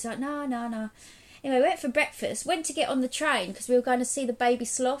 blah. And he was like, no. Anyway, we went for breakfast, went to get on the train because we were going to see the baby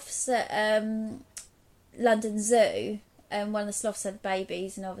sloths at London Zoo. One of the sloths had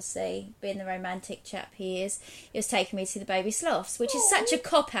babies, and obviously, being the romantic chap he was taking me to see the baby sloths, which is such a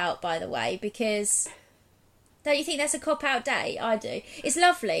cop-out, by the way, because don't you think that's a cop-out date? I do. It's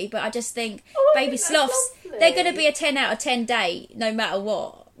lovely, but I just think baby sloths, they're going to be a 10 out of 10 date, no matter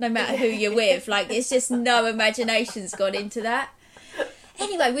what, no matter who you're with. Like, it's just no imagination's gone into that.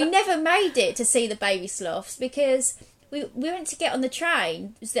 Anyway, we never made it to see the baby sloths because we went to get on the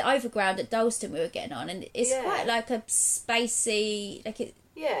train. It was the overground at Dalston we were getting on, and it's quite like a spacey, like it.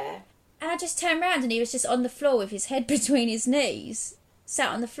 Yeah. And I just turned around and he was just on the floor with his head between his knees, sat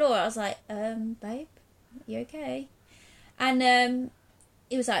on the floor. I was like, babe, you okay? And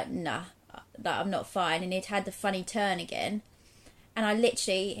he was like, nah, I'm not fine. And he'd had the funny turn again. And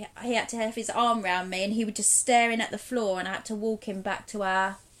he had to have his arm round me, and he was just staring at the floor, and I had to walk him back to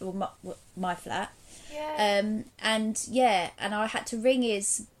my flat. And I had to ring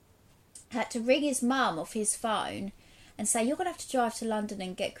his mum off his phone and say, you're going to have to drive to London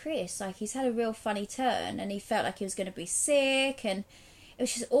and get Chris. Like, he's had a real funny turn, and he felt like he was going to be sick, and it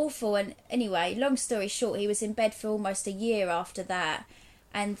was just awful. And anyway, long story short, he was in bed for almost a year after that.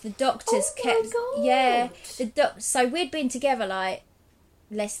 And the doctors so we'd been together like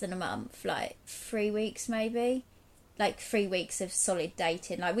less than a month, like 3 weeks maybe. Like 3 weeks of solid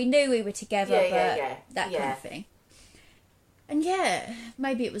dating. Like, we knew we were together, that kind of thing. And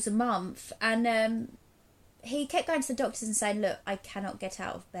maybe it was a month. And he kept going to the doctors and saying, look, I cannot get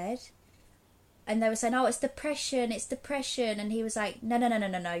out of bed. And they were saying, oh, it's depression. And he was like,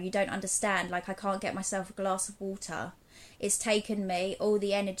 no, you don't understand. Like, I can't get myself a glass of water. It's taken me all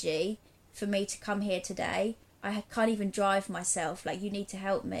the energy for me to come here today. I can't even drive myself. Like, you need to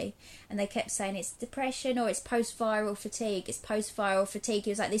help me. And they kept saying it's depression or it's post-viral fatigue. It's post-viral fatigue. He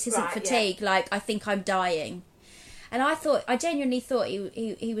was like, this isn't fatigue. Like, I think I'm dying. And I genuinely thought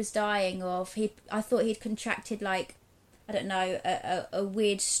he was dying of. I thought he'd contracted, like, I don't know, a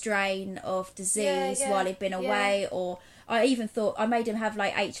weird strain of disease while he'd been away, or I even thought I made him have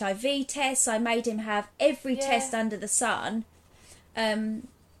like HIV tests. I made him have every test under the sun. And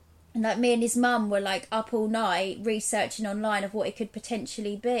like me and his mum were like up all night researching online of what it could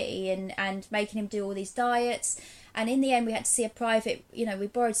potentially be, and making him do all these diets. And in the end, we had to see a private, we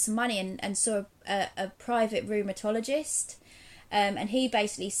borrowed some money and saw a private rheumatologist. And he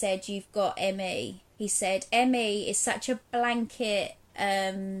basically said, you've got ME. He said, ME is such a blanket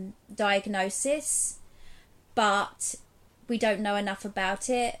diagnosis, but we don't know enough about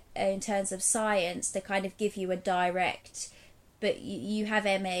it in terms of science to kind of give you a direct, but you have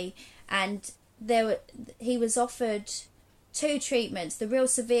ME. And he was offered 2 treatments. The real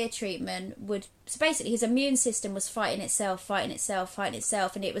severe treatment so basically his immune system was fighting itself, and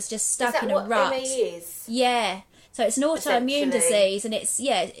it was just stuck in a rut. Is that what ME is? Yeah. So it's an autoimmune disease, and it's,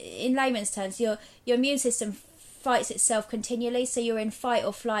 in layman's terms, your immune system fights itself continually, so you're in fight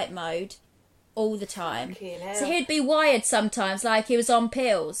or flight mode all the time. So he'd be wired sometimes like he was on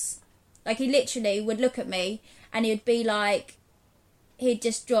pills. Like he literally would look at me and he'd be like, he'd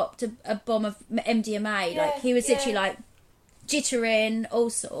just dropped a bomb of MDMA. Like he was literally like jittering, all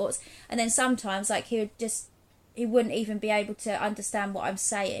sorts. And then sometimes like he wouldn't even be able to understand what I'm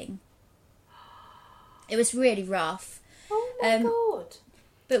saying. It was really rough. Oh my God.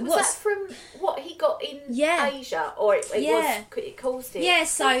 But was that from what he got in Asia, or it caused it? Yeah,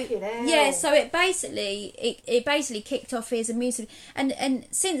 so it basically kicked off his immune system, and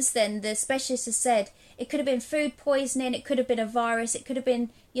since then the specialist has said it could have been food poisoning, it could have been a virus, it could have been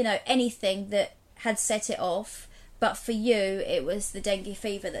anything that had set it off, but for you it was the dengue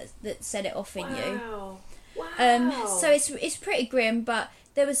fever that set it off in you. Wow. So it's pretty grim, but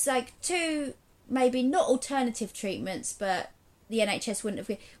there was like 2 maybe not alternative treatments, but the NHS wouldn't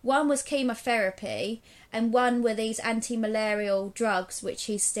have. One was chemotherapy, and one were these anti-malarial drugs, which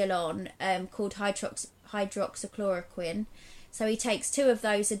he's still on, called hydroxychloroquine. So he takes 2 of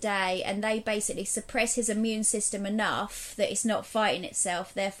those a day, and they basically suppress his immune system enough that it's not fighting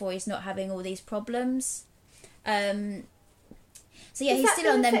itself, therefore he's not having all these problems. So he's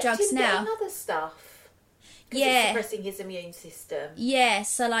still on them drugs now. Other stuff? It's suppressing his immune system. Yeah,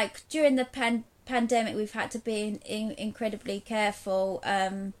 so like during the pandemic we've had to be incredibly careful.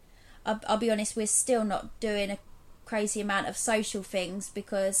 I'll be honest, we're still not doing a crazy amount of social things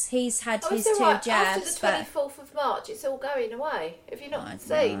because he's had his 2 jabs. After the 24th of March, it's all going away. Have you not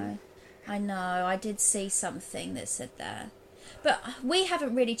seen? I know, I did see something that said that. But we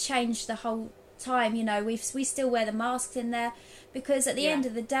haven't really changed the whole time, we still wear the masks in there because at the end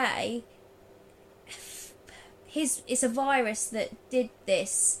of the day, it's a virus that did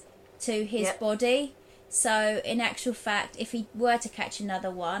this to his body. So in actual fact, if he were to catch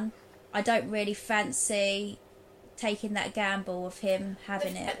another one, I don't really fancy taking that gamble of him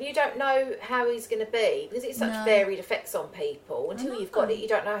having it. You don't know how he's going to be because it's such varied effects on people. Until you've got it, you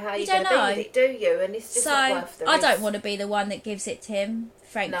don't know how you're going to be with it, do you? And it's just not worth the risk. I don't want to be the one that gives it to him,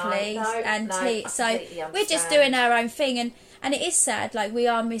 frankly. So we're just doing our own thing, and it is sad. Like we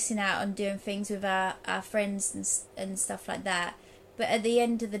are missing out on doing things with our friends and stuff like that. But at the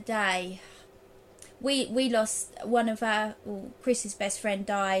end of the day, we lost one of Chris's best friend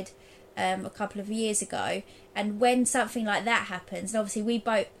died a couple of years ago, and when something like that happens, and obviously we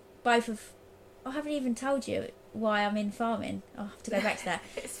both of I haven't even told you why I'm in farming. I'll have to go back to that.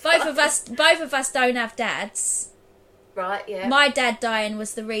 both of us don't have dads. Right, yeah. My dad dying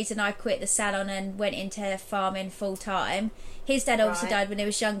was the reason I quit the salon and went into farming full time. His dad obviously died when he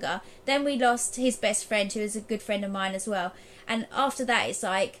was younger. Then we lost his best friend, who was a good friend of mine as well. And after that, it's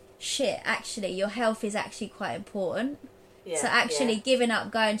like, shit, actually, your health is actually quite important. Yeah, so actually giving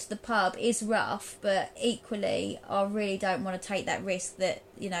up going to the pub is rough, but equally, I really don't want to take that risk that,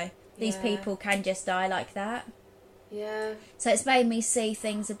 these people can just die like that. Yeah. So it's made me see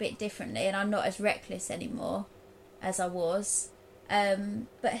things a bit differently, and I'm not as reckless anymore as I was.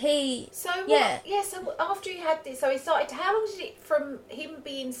 But he... So after you had this, so he started... How long did it, from him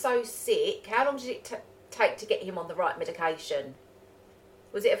being so sick, how long did it take to get him on the right medication?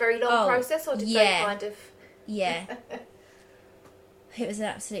 Was it a very long process, or did they kind of... Yeah. It was an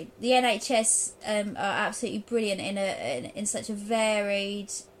absolute... The NHS are absolutely brilliant in such a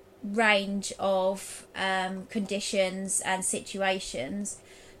varied range of conditions and situations.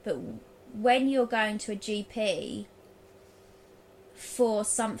 But when you're going to a GP for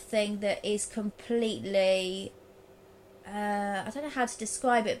something that is completely... I don't know how to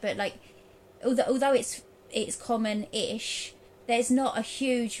describe it, but like, although it's common-ish, there's not a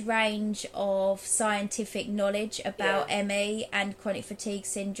huge range of scientific knowledge about ME and chronic fatigue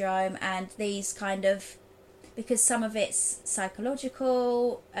syndrome and these kind of... Because some of it's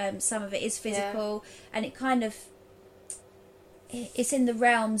psychological, some of it is physical, and it kind of... it's in the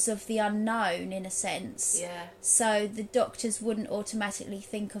realms of the unknown in a sense. Yeah. So the doctors wouldn't automatically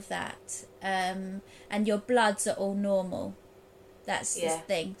think of that. And your bloods are all normal. That's the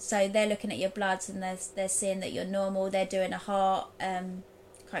thing. So they're looking at your bloods and they're seeing that you're normal. They're doing a heart, can't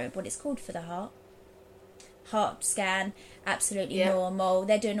remember what it's called for the heart scan, absolutely normal.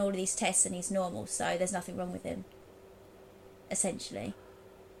 They're doing all of these tests and he's normal, so there's nothing wrong with him, essentially.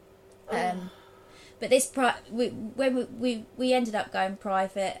 But this we ended up going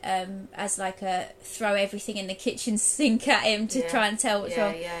private as like a throw everything in the kitchen sink at him to try and tell what's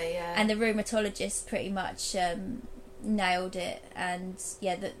wrong. And the rheumatologist pretty much nailed it, and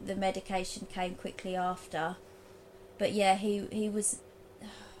the medication came quickly after. But he was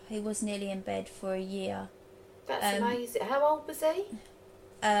nearly in bed for a year. That's amazing. How old was he?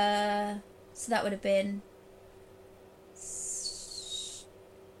 So that would have been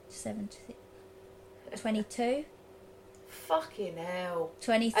 22. Fucking hell.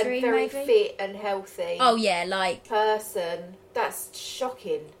 23, and very maybe? fit and healthy. Oh, yeah, like... person. That's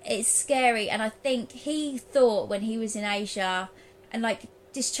shocking. It's scary, and I think he thought when he was in Asia, and like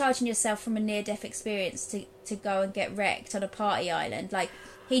discharging yourself from a near-death experience to go and get wrecked on a party island, like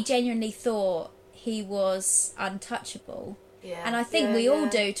he genuinely thought he was untouchable. Yeah. And I think we all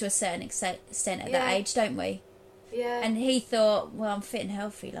do to a certain extent at that age, don't we? Yeah. And he thought, well, I'm fit and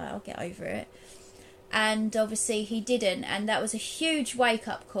healthy, like I'll get over it. And obviously he didn't, and that was a huge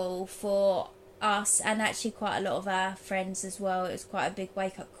wake-up call for us and actually quite a lot of our friends as well. It was quite a big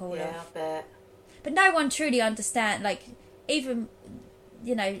wake-up call. Yeah, I bet. But no one truly understands, like, even,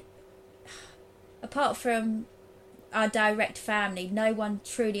 you know, apart from our direct family, no one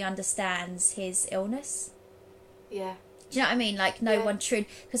truly understands his illness. Yeah. Do you know what I mean? Like, no one truly...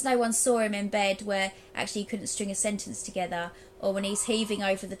 Because no one saw him in bed where actually he couldn't string a sentence together, or when he's heaving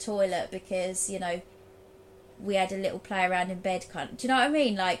over the toilet because, you know, we had a little play around in bed kind of... Do you know what I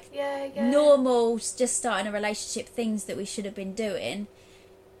mean? Like, normal, just starting a relationship, things that we should have been doing,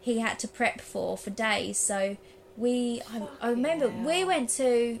 he had to prep for days. So I remember we went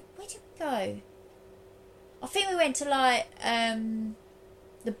to... Where did we go? I think we went to, like,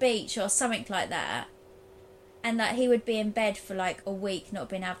 the beach or something like that. And that he would be in bed for, like, a week, not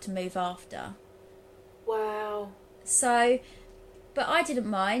being able to move after. Wow. So, but I didn't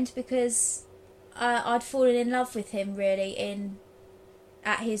mind because I'd fallen in love with him really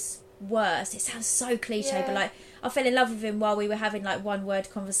at his worst. It sounds so cliche, but like I fell in love with him while we were having like one word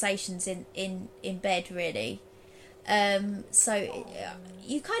conversations in bed really. So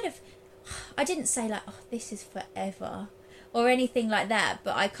you kind of, I didn't say like, oh, this is forever or anything like that,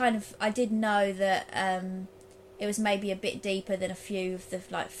 but I did know that it was maybe a bit deeper than a few of the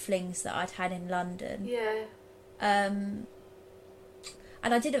like flings that I'd had in London. Yeah. And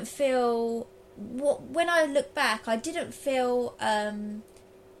I didn't feel... When I look back, I didn't feel...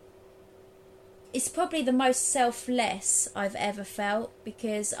 it's probably the most selfless I've ever felt,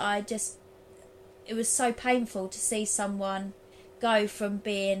 because it was so painful to see someone go from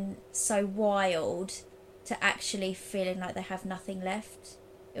being so wild to actually feeling like they have nothing left.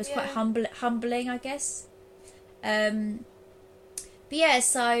 It was quite humbling, I guess. But yeah,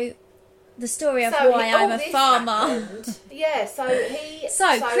 so... The story of why I'm a farmer.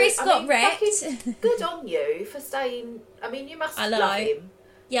 So Chris got wrecked. Good on you for staying. I mean, you must love him.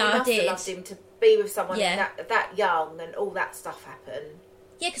 Yeah, I did. You must have loved him to be with someone that young and all that stuff happened.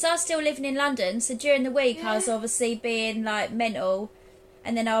 Yeah, because I was still living in London, so during the week I was obviously being like mental,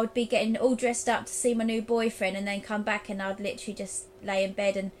 and then I would be getting all dressed up to see my new boyfriend, and then come back and I'd literally just lay in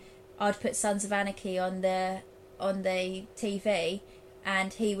bed and I'd put Sons of Anarchy on the TV.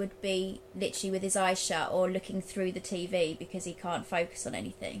 And he would be literally with his eyes shut or looking through the TV because he can't focus on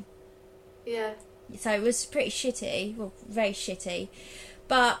anything. Yeah. So it was pretty shitty. Well, very shitty.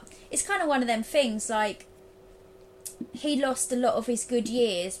 But it's kind of one of them things, like, he lost a lot of his good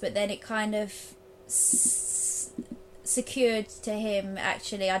years, but then it kind of secured to him,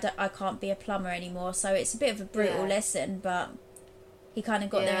 actually, I can't be a plumber anymore. So it's a bit of a brutal lesson, but he kind of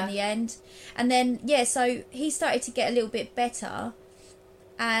got there in the end. And then, so he started to get a little bit better.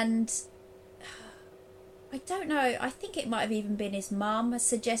 And I don't know, I think it might have even been his mum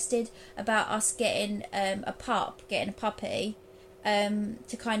suggested about us getting a puppy,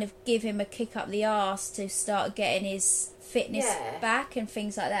 to kind of give him a kick up the arse to start getting his fitness back and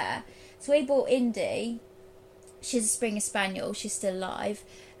things like that. So we bought Indy. She's a Springer Spaniel, she's still alive.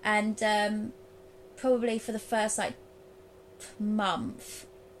 And probably for the first like month,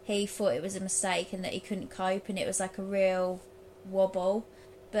 he thought it was a mistake and that he couldn't cope, and it was like a real wobble.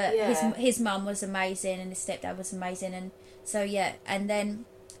 But his mum was amazing and his stepdad was amazing, and so and then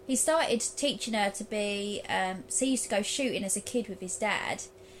he started teaching her to be. So he used to go shooting as a kid with his dad,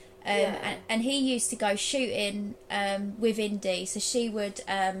 and he used to go shooting with Indy. So she would.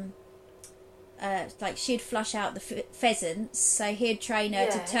 She'd flush out the pheasants, so he'd train her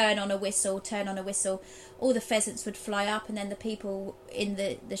to turn on a whistle. All the pheasants would fly up, and then the people in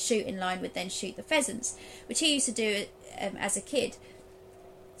the shooting line would then shoot the pheasants, which he used to do as a kid.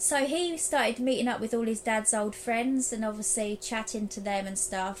 So he started meeting up with all his dad's old friends and obviously chatting to them and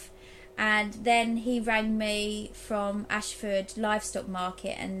stuff. And then he rang me from Ashford Livestock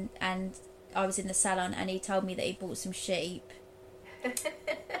Market, and I was in the salon, and he told me that he bought some sheep.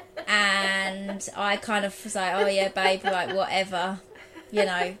 And I kind of was like, oh yeah, babe, like whatever, you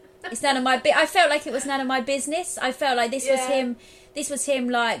know, it's none of my I felt like it was none of my business. I felt like this was him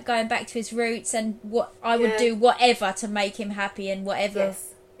like going back to his roots, and what I would do whatever to make him happy and whatever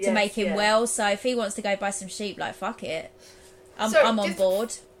to make him well. So if he wants to go buy some sheep, like fuck it, I'm on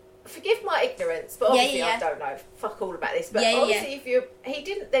board. Forgive my ignorance, but obviously I don't know fuck all about this. But obviously, he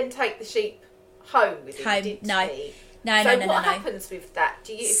didn't then take the sheep home with him, did he? No. What happens with that?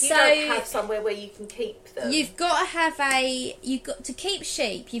 If you don't have somewhere where you can keep them? You've got to keep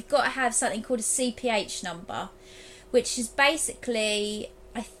sheep. You've got to have something called a CPH number, which is basically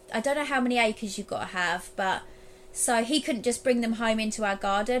I don't know how many acres you've got to have, but so he couldn't just bring them home into our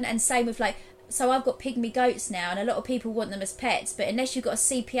garden. And same with so I've got pygmy goats now, and a lot of people want them as pets, but unless you've got a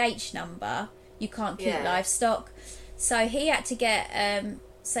CPH number, you can't keep livestock. So he had to get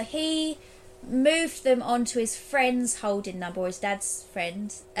he moved them onto his friend's holding number, or his dad's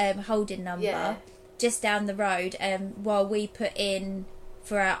friend holding number, just down the road, while we put in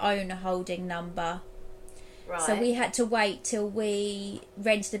for our own holding number. Right. So we had to wait till we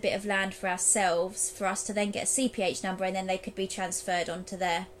rented a bit of land for ourselves for us to then get a CPH number, and then they could be transferred onto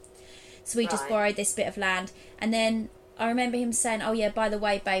there. So we just borrowed this bit of land, and then I remember him saying, oh yeah, by the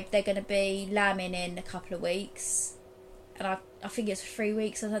way, babe, they're going to be lambing in a couple of weeks. And I think it's 3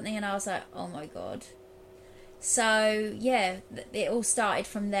 weeks or something, and I was like, oh my god. So yeah, it all started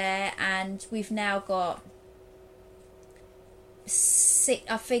from there, and we've now got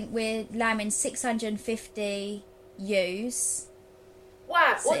I think we're lambing 650 ewes.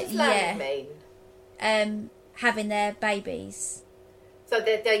 Wow, what does lambing mean? Having their babies. So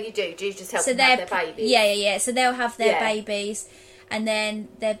you just help them have their babies? Yeah. So they'll have their babies, and then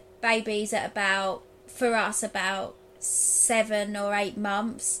their babies at about 7 or 8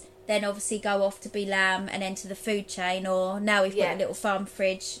 months, then obviously go off to be lamb and enter the food chain. Or now we've got a little farm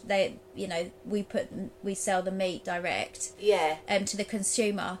fridge. We sell the meat direct to the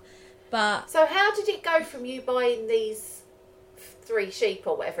consumer. But so how did it go from you buying these 3 sheep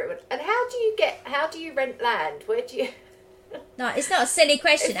or whatever it was, and how do you rent land? Where do you? No, it's not a silly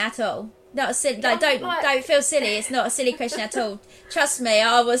question at all. Not a silly. Don't feel silly. It's not a silly question at all. Trust me,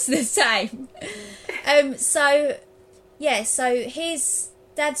 I was the same. So his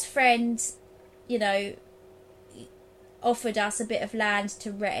dad's friend, offered us a bit of land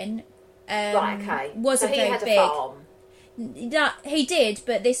to rent. Wasn't very big. A farm. No, he did,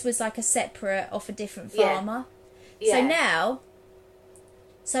 but this was like a separate off a different farmer. Yeah.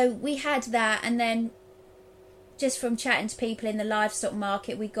 So we had that, and then just from chatting to people in the livestock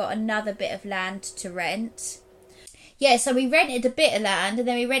market, we got another bit of land to rent. Yeah, so we rented a bit of land, and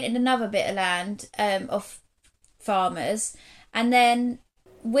then we rented another bit of land off farmers, and then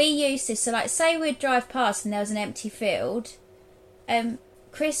we used this. So, say we'd drive past and there was an empty field.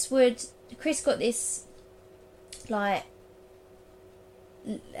 Chris got this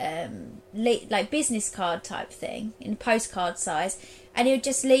business card type thing in postcard size, and he would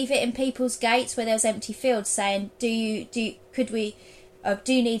just leave it in people's gates where there was empty fields, saying, do you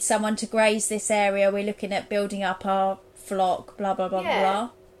need someone to graze this area? We're looking at building up our flock, blah blah blah blah.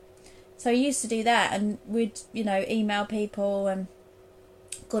 So he used to do that, and we'd email people and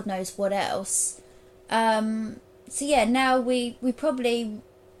God knows what else. Now we probably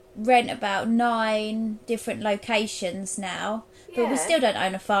rent about 9 different locations now. But we still don't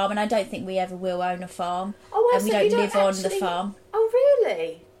own a farm, and I don't think we ever will own a farm. And we don't live on the farm. Oh,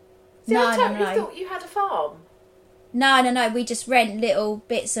 really? See, no, I totally thought you had a farm. No. We just rent little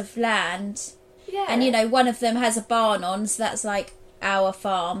bits of land. Yeah. And, one of them has a barn on, so that's like our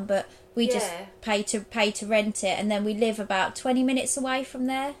farm. But we just pay to rent it, and then we live about 20 minutes away from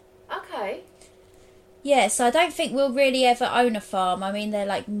there. Okay. Yeah, so I don't think we'll really ever own a farm. I mean, they're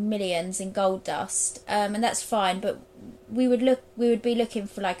like millions in gold dust, and that's fine. But we would be looking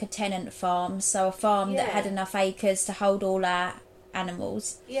for like a tenant farm, so a farm that had enough acres to hold all our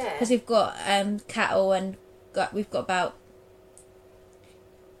animals. Yeah. Because we've got cattle, and we've got about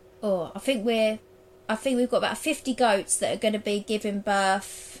I think we've got about 50 goats that are going to be giving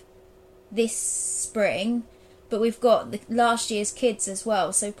birth this spring, but we've got last year's kids as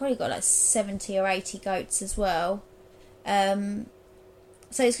well, so we've probably got like 70 or 80 goats as well. So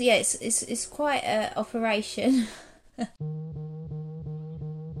it's quite an operation.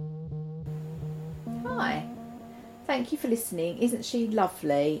 Hi, thank you for listening. Isn't she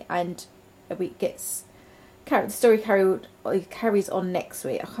lovely? And the story carries on next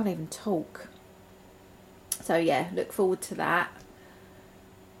week. I can't even talk. So yeah, look forward to that.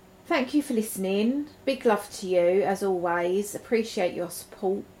 Thank you for listening. Big love to you as always. Appreciate your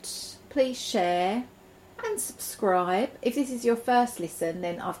support. Please share and subscribe. If this is your first listen,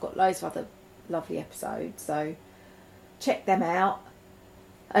 then I've got loads of other lovely episodes, so check them out.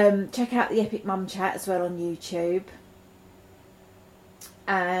 Check out the Epic Mum Chat as well on YouTube.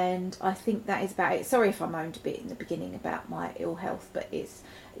 And I think that is about it. Sorry if I moaned a bit in the beginning about my ill health, but do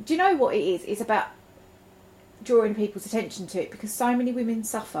you know what it is? It's about drawing people's attention to it, because so many women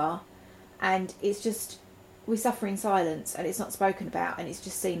suffer, and it's just, we suffer in silence, and it's not spoken about, and it's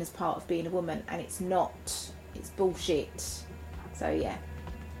just seen as part of being a woman, and it's not. It's bullshit. So yeah.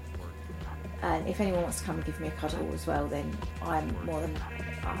 And if anyone wants to come and give me a cuddle as well, then I'm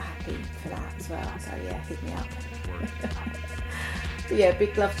happy for that as well. So yeah, hit me up. But yeah,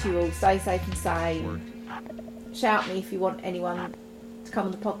 big love to you all. Stay safe and sane. Shout me if you want anyone to come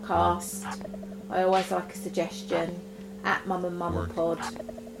on the podcast. I always like a suggestion at Mum and Mama Pod.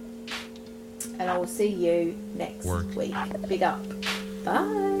 And I will see you next week. Big up.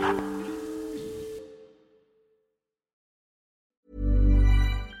 Bye.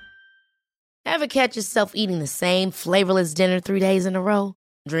 Ever catch yourself eating the same flavorless dinner 3 days in a row?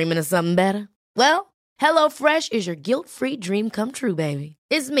 Dreaming of something better? Well, HelloFresh is your guilt-free dream come true, baby.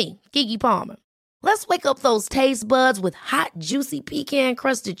 It's me, Keke Palmer. Let's wake up those taste buds with hot, juicy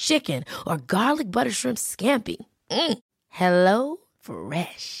pecan-crusted chicken or garlic butter shrimp scampi. Hello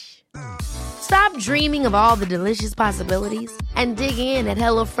Fresh. Stop dreaming of all the delicious possibilities and dig in at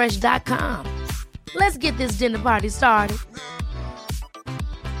HelloFresh.com. Let's get this dinner party started.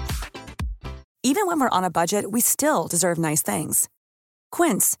 Even when we're on a budget, we still deserve nice things.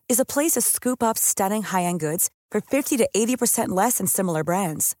 Quince is a place to scoop up stunning high-end goods for 50 to 80% less than similar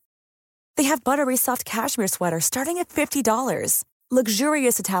brands. They have buttery soft cashmere sweaters starting at $50,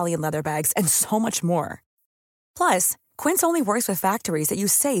 luxurious Italian leather bags, and so much more. Plus, Quince only works with factories that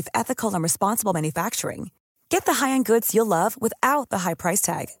use safe, ethical, and responsible manufacturing. Get the high-end goods you'll love without the high price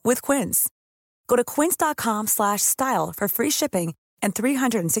tag with Quince. Go to quince.com/style for free shipping and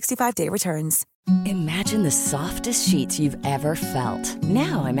 365-day returns. Imagine the softest sheets you've ever felt.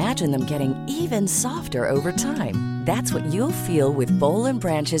 Now imagine them getting even softer over time. That's what you'll feel with Boll &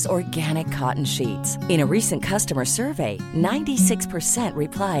 Branch's organic cotton sheets. In a recent customer survey, 96%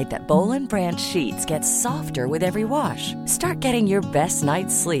 replied that Boll & Branch sheets get softer with every wash. Start getting your best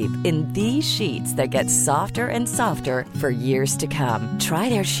night's sleep in these sheets that get softer and softer for years to come. Try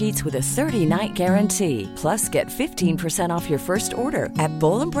their sheets with a 30-night guarantee. Plus, get 15% off your first order at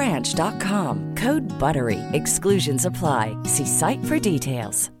BollandBranch.com. Code BUTTERY. Exclusions apply. See site for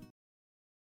details.